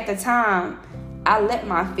 Because at the time, I let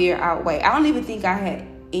my fear outweigh. I don't even think I had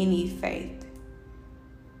any faith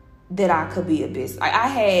that I could be a business. I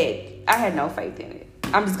had no faith in it.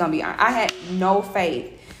 I'm just gonna be honest. I had no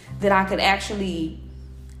faith that I could actually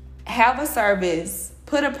have a service,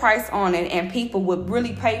 put a price on it, and people would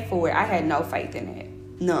really pay for it. I had no faith in it.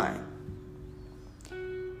 None.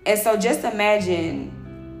 And so just imagine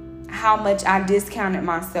how much I discounted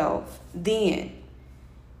myself then,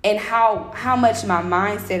 and how much my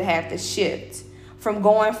mindset had to shift from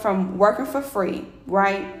going from working for free,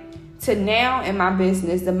 right, to now in my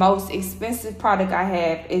business, the most expensive product I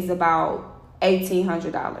have is about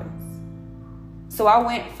 $1,800. So I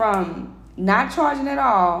went from not charging at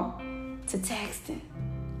all to taxing.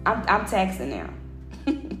 I'm taxing now.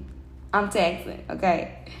 I'm taxing,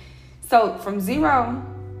 okay? So from 0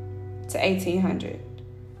 to 1,800.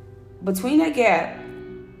 Between that gap,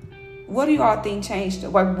 what do you all think changed?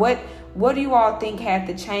 Like what do you all think had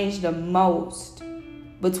to change the most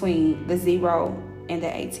between the 0 and the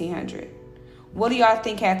 1,800? What do y'all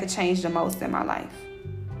think had to change the most in my life?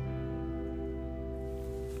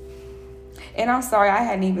 And I'm sorry, I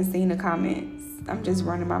hadn't even seen the comments. I'm just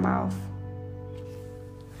running my mouth.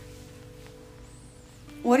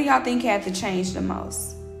 What do y'all think had to change the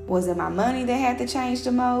most? Was it my money that had to change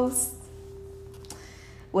the most?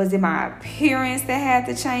 Was it my appearance that had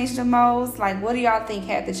to change the most? Like, what do y'all think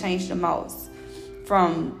had to change the most?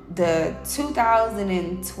 From the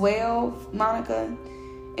 2012 Monica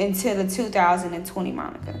into the 2020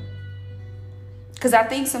 Monica. Because I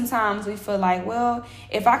think sometimes we feel like, well,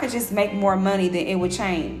 if I could just make more money, then it would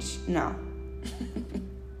change. No.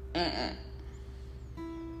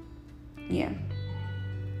 Yeah.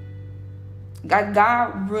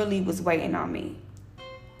 God really was waiting on me.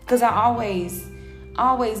 Because I always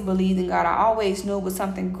believed in God. I always knew it was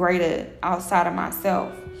something greater outside of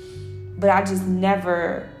myself. But I just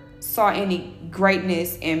never saw any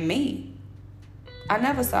greatness in me. I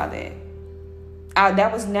never saw that.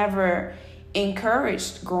 That was never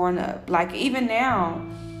encouraged growing up. Like, even now,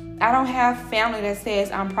 I don't have family that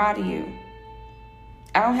says, I'm proud of you.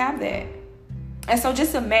 I don't have that. And so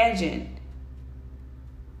just imagine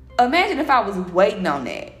if I was waiting on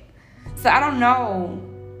that. So I don't know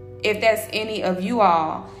if that's any of you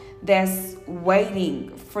all that's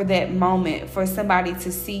waiting for that moment for somebody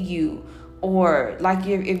to see you, or like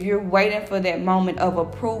if you're waiting for that moment of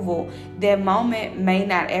approval, that moment may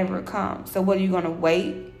not ever come. So what, are you going to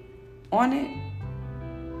wait on it?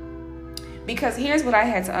 Because here's what I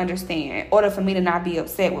had to understand in order for me to not be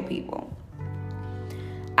upset with people.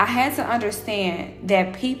 I had to understand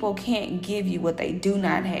that people can't give you what they do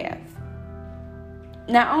not have.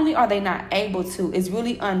 Not only are they not able to, it's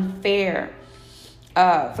really unfair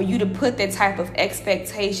for you to put that type of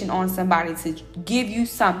expectation on somebody to give you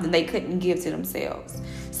something they couldn't give to themselves.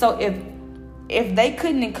 So if they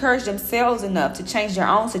couldn't encourage themselves enough to change their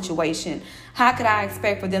own situation, how could I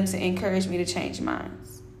expect for them to encourage me to change mine?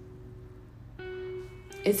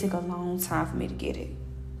 It took a long time for me to get it,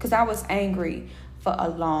 because I was angry for a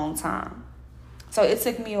long time. So it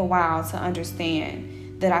took me a while to understand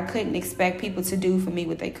that I couldn't expect people to do for me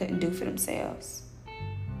what they couldn't do for themselves.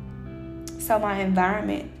 So my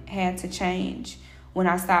environment had to change when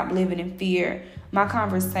I stopped living in fear. My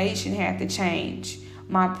conversation had to change.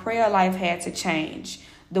 My prayer life had to change.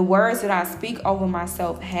 The words that I speak over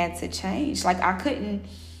myself had to change. Like I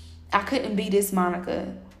couldn't be this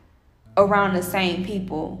Monica around the same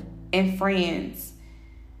people and friends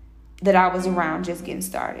that I was around just getting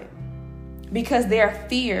started, because their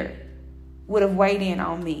fear would have weighed in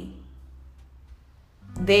on me.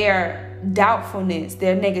 Their doubtfulness,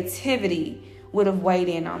 their negativity would have weighed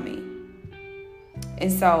in on me.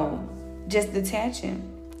 And so just detaching,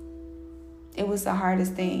 it was the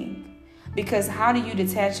hardest thing, because how do you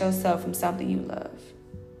detach yourself from something you love?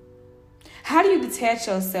 How do you detach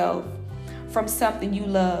yourself from something you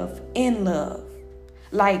love in love?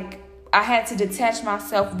 Like, I had to detach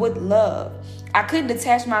myself with love. I couldn't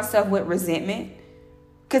detach myself with resentment,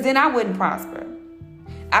 because then I wouldn't prosper.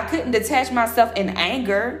 I couldn't detach myself in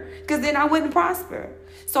anger, because then I wouldn't prosper.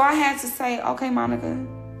 So I had to say, okay, Monica,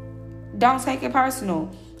 don't take it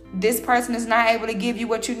personal. This person is not able to give you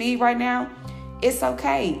what you need right now. It's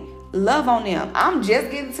okay. Love on them. I'm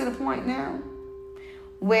just getting to the point now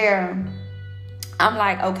where I'm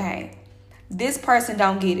like, okay, this person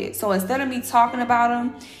don't get it. So instead of me talking about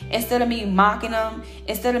them, instead of me mocking them,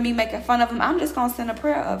 instead of me making fun of them, I'm just going to send a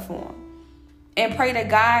prayer up for them and pray that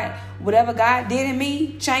God, whatever God did in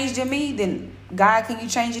me, changed in me, then God, can you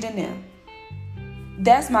change it in them?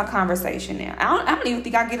 That's my conversation now. I don't even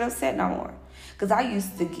think I get upset no more, because I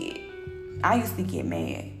used to get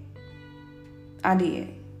mad. I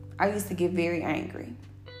did. I used to get very angry.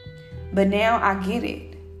 But now I get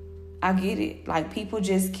it. Like, people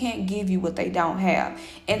just can't give you what they don't have.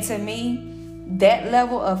 And to me, that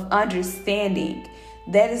level of understanding,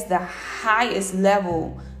 that is the highest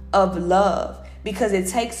level of love, because it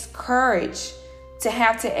takes courage to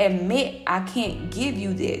have to admit, I can't give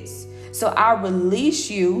you this. So I release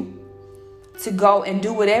you to go and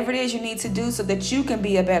do whatever it is you need to do so that you can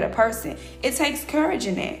be a better person. It takes courage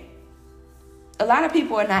in that. A lot of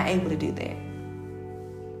people are not able to do that.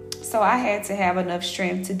 So I had to have enough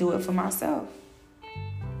strength to do it for myself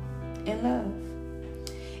in love.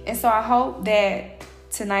 And so I hope that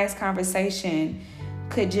tonight's conversation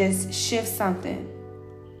could just shift something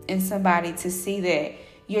in somebody to see that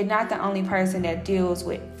you're not the only person that deals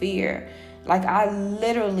with fear. Like, I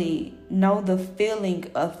literally know the feeling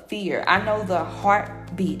of fear. I know the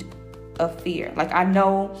heartbeat of fear. Like, I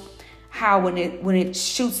know how when it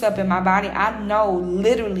shoots up in my body, I know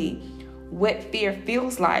literally what fear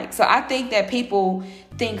feels like. So I think that people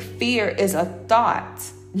think fear is a thought.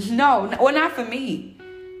 No, well, not for me.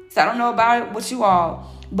 So I don't know about it with you all,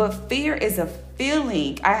 but fear is a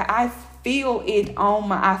feeling. I feel it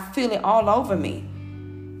I feel it all over me.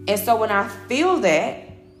 And so when I feel that,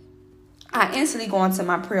 I instantly go into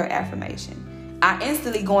my prayer affirmation. I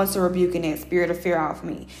instantly go into rebuking that spirit of fear off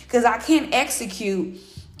me, because I can't execute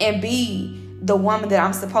and be the woman that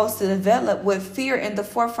I'm supposed to develop with fear in the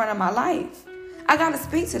forefront of my life. I got to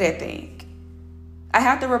speak to that thing. I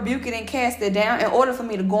have to rebuke it and cast it down in order for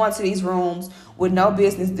me to go into these rooms with no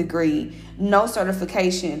business degree, no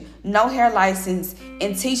certification, no hair license,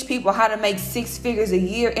 and teach people how to make 6 figures a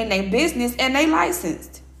year in their business and they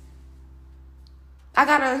licensed. I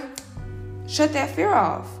got to shut that fear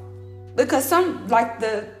off, because some, like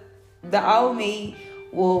the old me,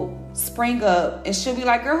 will spring up and she'll be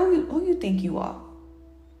like, girl, who you think you are?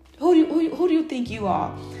 Who do you think you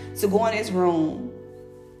are to go in this room?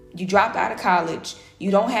 You dropped out of college.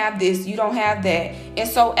 You don't have this. You don't have that. And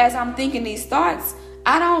so as I'm thinking these thoughts,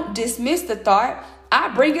 I don't dismiss the thought. I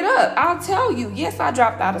bring it up. I'll tell you, yes, I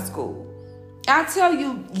dropped out of school. I'll tell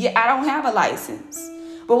you, yeah, I don't have a license.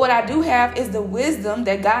 But what I do have is the wisdom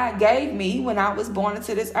that God gave me when I was born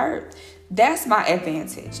into this earth. That's my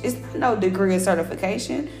advantage. It's not no degree or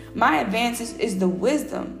certification. My advantage is the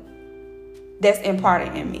wisdom that's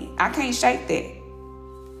imparted in me. I can't shake that.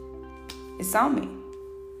 It's on me.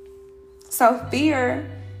 So fear,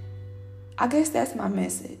 I guess that's my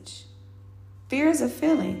message. Fear is a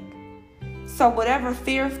feeling. So whatever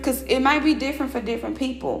fear, because it might be different for different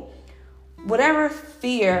people. Whatever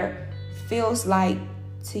fear feels like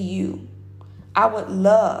to you, I would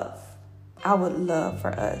love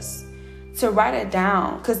for us to write it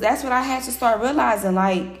down, because that's what I had to start realizing.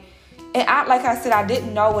 Like I said, I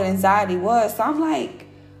didn't know what anxiety was. So I'm like,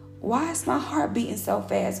 why is my heart beating so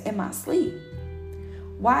fast in my sleep?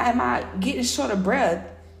 Why am I getting short of breath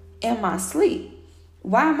in my sleep?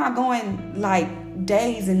 Why am I going like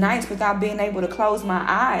days and nights without being able to close my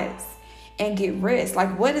eyes and get rest?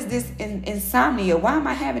 Like, what is this insomnia? Why am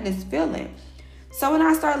I having this feeling? So when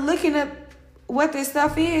I start looking up what this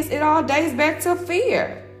stuff is, it all dates back to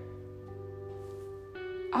fear.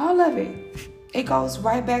 All of it. It goes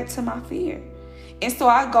right back to my fear. And so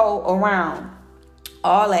I go around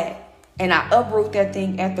all that and I uproot that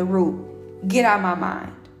thing at the root. Get out of my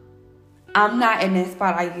mind. I'm not in that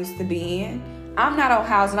spot I used to be in. I'm not on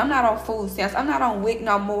housing. I'm not on food stamps. I'm not on WIC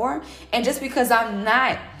no more. And just because I'm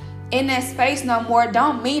not in that space no more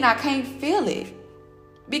don't mean I can't feel it.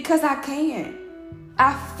 Because I can.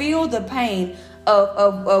 I feel the pain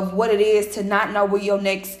of what it is to not know where your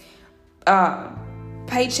next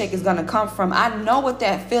paycheck is going to come from. I know what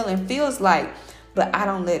that feeling feels like, but I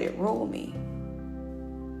don't let it rule me.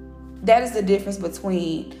 That is the difference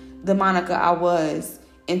between the Monica I was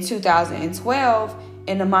in 2012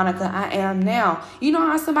 and the Monica I am now. You know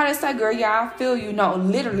how somebody say, girl, yeah, I feel you. No,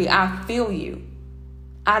 literally, I feel you.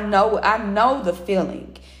 I know the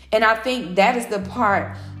feeling. And I think that is the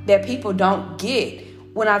part that people don't get.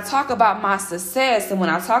 When I talk about my success and when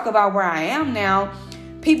I talk about where I am now,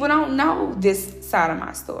 people don't know this side of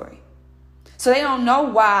my story. So they don't know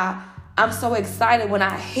why I'm so excited when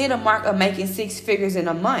I hit a mark of making 6 figures in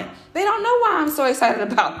a month. They don't know why I'm so excited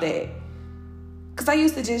about that. Because I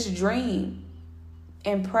used to just dream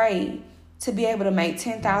and pray to be able to make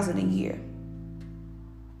 $10,000 a year.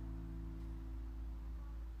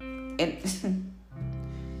 And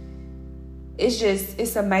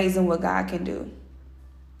it's amazing what God can do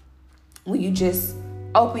when you just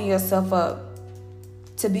open yourself up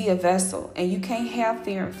to be a vessel. And you can't have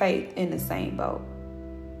fear and faith in the same boat.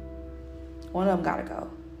 One of them gotta go.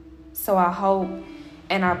 So I hope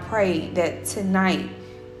and I pray that tonight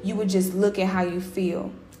you would just look at how you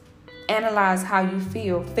feel. Analyze how you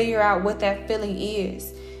feel. Figure out what that feeling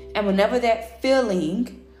is. And whenever that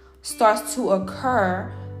feeling starts to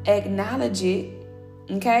occur, acknowledge it.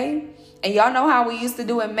 Okay? And y'all know how we used to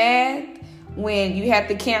do in math when you have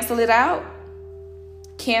to cancel it out?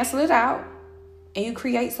 Cancel it out and you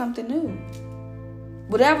create something new.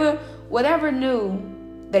 Whatever new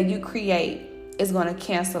that you create is going to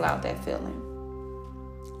cancel out that feeling.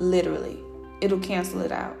 Literally. It'll cancel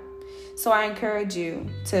it out. So I encourage you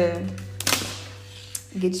to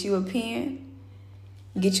get you a pen,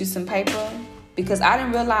 get you some paper, because I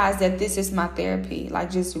didn't realize that this is my therapy.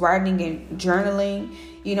 Like just writing and journaling.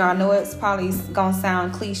 You know, I know it's probably going to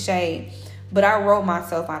sound cliche, but I wrote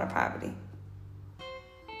myself out of poverty.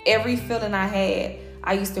 Every feeling I had,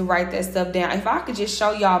 I used to write that stuff down. If I could just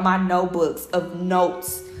show y'all my notebooks of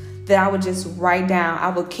notes that I would just write down, I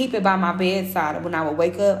would keep it by my bedside. And when I would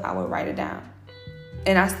wake up, I would write it down.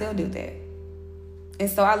 And I still do that. And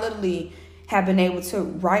so I literally have been able to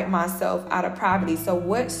write myself out of poverty. So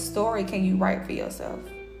what story can you write for yourself?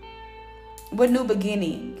 What new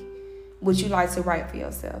beginning would you like to write for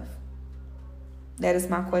yourself? That is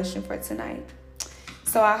my question for tonight.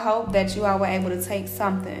 So I hope that you all were able to take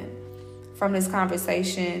something from this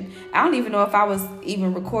conversation. I don't even know if I was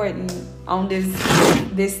even recording on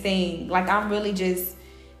this thing. Like I'm really just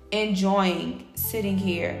enjoying sitting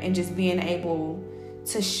here and just being able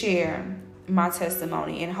to share my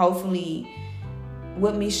testimony. And hopefully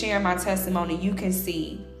with me sharing my testimony, you can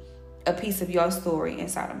see a piece of your story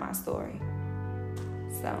inside of my story.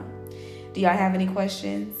 So do y'all have any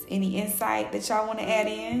questions? Any insight that y'all want to add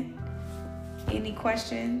in? Any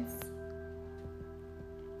questions?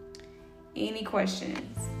 Any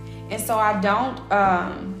questions? And so I don't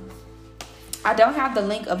have the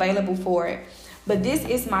link available for it, but this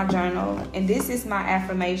is my journal and this is my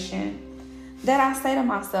affirmation that I say to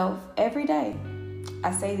myself every day.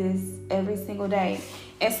 I say this every single day.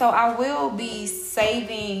 And so I will be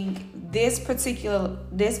saving this particular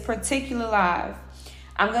live.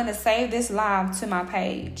 I'm going to save this live to my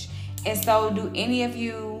page. And so do any of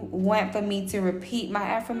you want for me to repeat my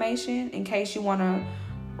affirmation in case you want to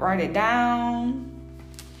write it down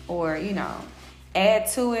or, add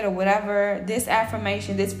to it or whatever? This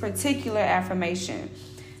affirmation, this particular affirmation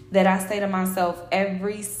that I say to myself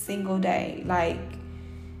every single day. Like,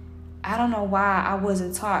 I don't know why I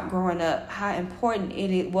wasn't taught growing up how important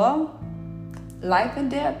it is. Well, life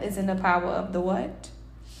and death is in the power of the what?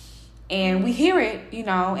 And we hear it,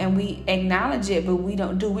 and we acknowledge it, but we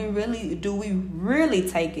don't. Do we really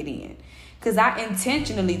take it in? Because I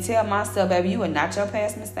intentionally tell myself, baby, you are not your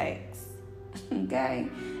past mistakes. Okay?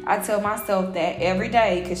 I tell myself that every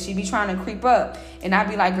day because she be trying to creep up. And I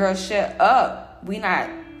be like, girl, shut up. We not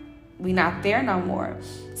there no more.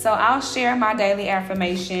 So I'll share my daily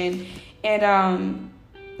affirmation. And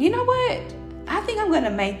you know what? I think I'm going to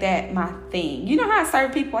make that my thing. You know how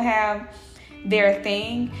certain people have their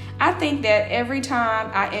thing? I think that every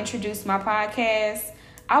time I introduce my podcast,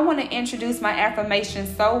 I want to introduce my affirmation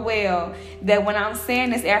so well that when I'm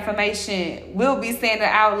saying this affirmation, we'll be saying it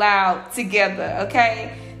out loud together,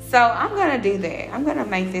 okay? So I'm going to do that. I'm going to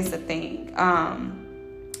make this a thing.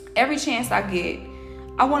 Every chance I get,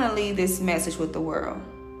 I want to leave this message with the world.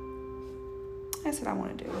 That's what I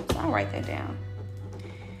want to do. So I'll write that down.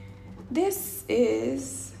 This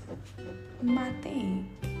is my thing,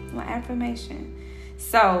 my affirmation.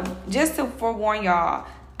 So just to forewarn y'all,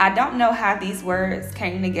 I don't know how these words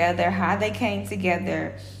came together, how they came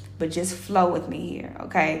together, but just flow with me here,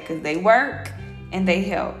 okay? Because they work and they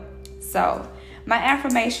help. So my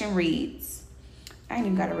affirmation reads, I ain't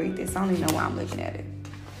even got to read this. I don't even know why I'm looking at it.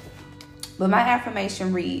 But my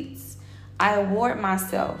affirmation reads, I award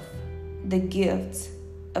myself the gift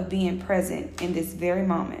of being present in this very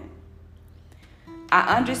moment.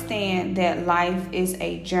 I understand that life is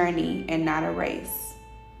a journey and not a race.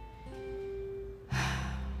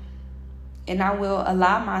 And I will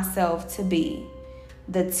allow myself to be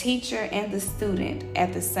the teacher and the student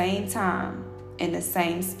at the same time in the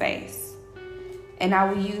same space. And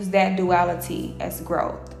I will use that duality as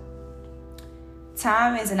growth.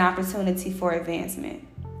 Time is an opportunity for advancement.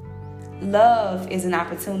 Love is an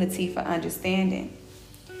opportunity for understanding.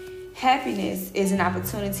 Happiness is an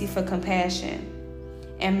opportunity for compassion.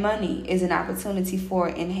 And money is an opportunity for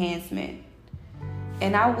enhancement.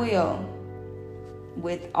 And I will,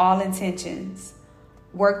 with all intentions,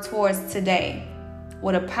 work towards today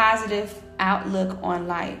with a positive outlook on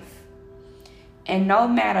life. And no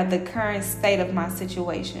matter the current state of my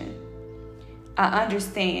situation, I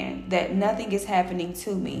understand that nothing is happening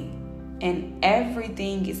to me and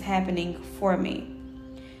everything is happening for me.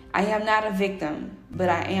 I am not a victim, but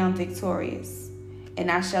I am victorious. And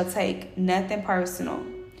I shall take nothing personal.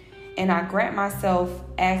 And I grant myself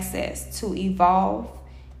access to evolve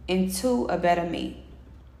into a better me.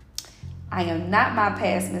 I am not my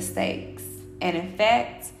past mistakes. And in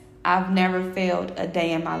fact, I've never failed a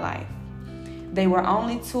day in my life. They were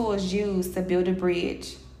only tools used to build a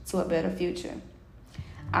bridge to a better future.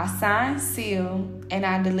 I sign, seal, and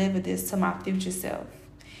I deliver this to my future self.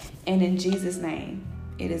 And in Jesus' name,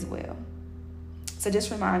 it is well. So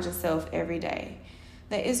just remind yourself every day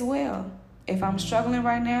that it's well. If I'm struggling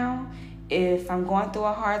right now, if I'm going through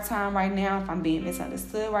a hard time right now, if I'm being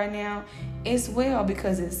misunderstood right now, it's well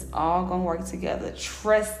because it's all going to work together.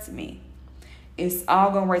 Trust me. It's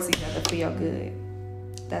all going to work together for your good.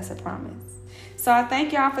 That's a promise. So I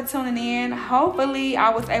thank y'all for tuning in. Hopefully I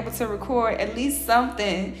was able to record at least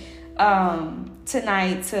something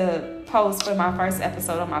tonight to post for my first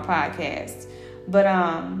episode on my podcast. But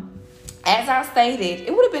as I stated,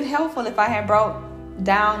 it would have been helpful if I had brought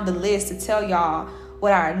down the list to tell y'all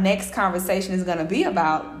what our next conversation is going to be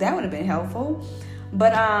about. That would have been helpful.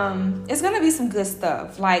 But it's going to be some good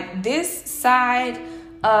stuff. Like this side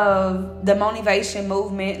of the motivation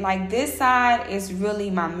movement, like this side is really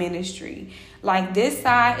my ministry. Like this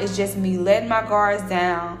side is just me letting my guards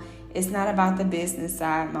down. It's not about the business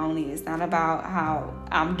side, Moni. It's not about how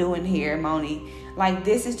I'm doing here, Moni. Like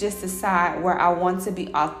this is just a side where I want to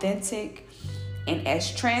be authentic and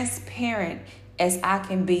as transparent as I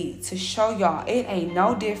can be to show y'all it ain't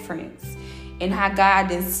no difference in how God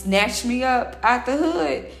done snatched me up out the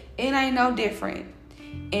hood. It ain't no different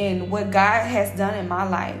in what God has done in my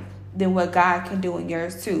life than what God can do in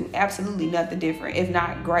yours too. Absolutely nothing different, if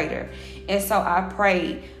not greater. And so I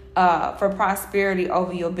pray for prosperity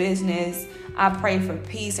over your business. I pray for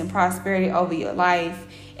peace and prosperity over your life.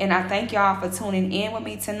 And I thank y'all for tuning in with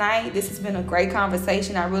me tonight. This has been a great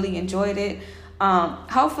conversation. I really enjoyed it.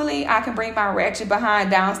 Hopefully I can bring my ratchet behind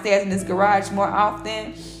downstairs in this garage more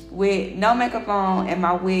often with no makeup on and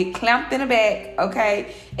my wig clamped in the back,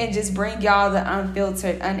 okay? And just bring y'all the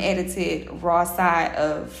unfiltered, unedited, raw side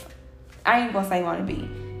of, I ain't gonna say wanna be.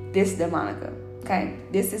 This is DeMonica, okay?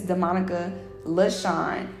 This is DeMonica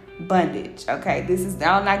LaShawn Bondage, okay?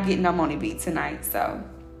 I'm not getting no money beat tonight, so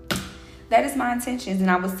that is my intentions,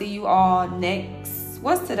 and I will see you all next,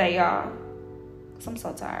 what's today, y'all? 'Cause I'm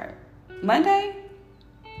so tired. Monday?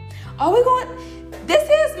 Oh, we going, this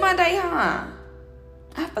is Monday, huh?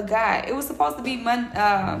 I forgot. It was supposed to be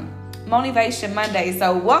Motivation Monday.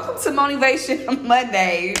 So welcome to Motivation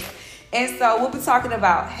Mondays. And so we'll be talking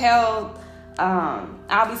about health.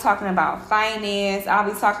 I'll be talking about finance.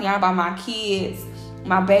 I'll be talking about my kids,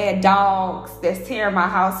 my bad dogs that's tearing my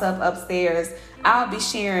house up upstairs. I'll be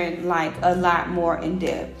sharing like a lot more in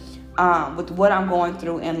depth with what I'm going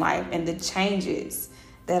through in life and the changes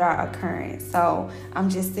that are occurring. So I'm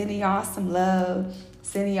just sending y'all some love,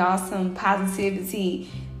 sending y'all some positivity,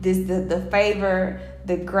 the favor,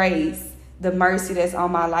 the grace, the mercy that's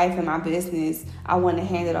on my life and my business. I want to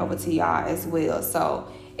hand it over to y'all as well. So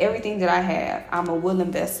everything that I have, I'm a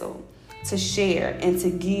willing vessel to share and to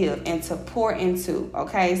give and to pour into.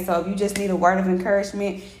 Okay, so if you just need a word of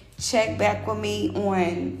encouragement, check back with me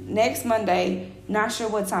on next Monday. Not sure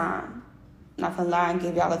what time. Not gonna lie and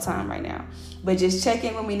give y'all a time right now. But just check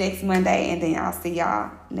in with me next Monday, and then I'll see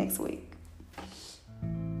y'all next week.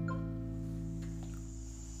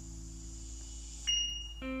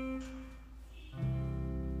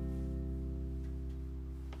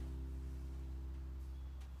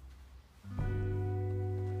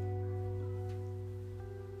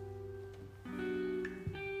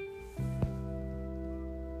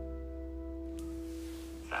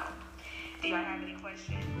 So, do y'all have any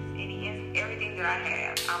questions? Everything that I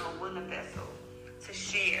have, I'm a willing vessel to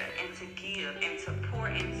share and to give and to pour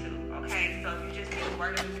into. Okay, so if you just need a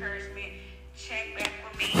word of encouragement, check back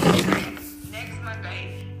with me next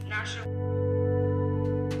Monday. Not sure.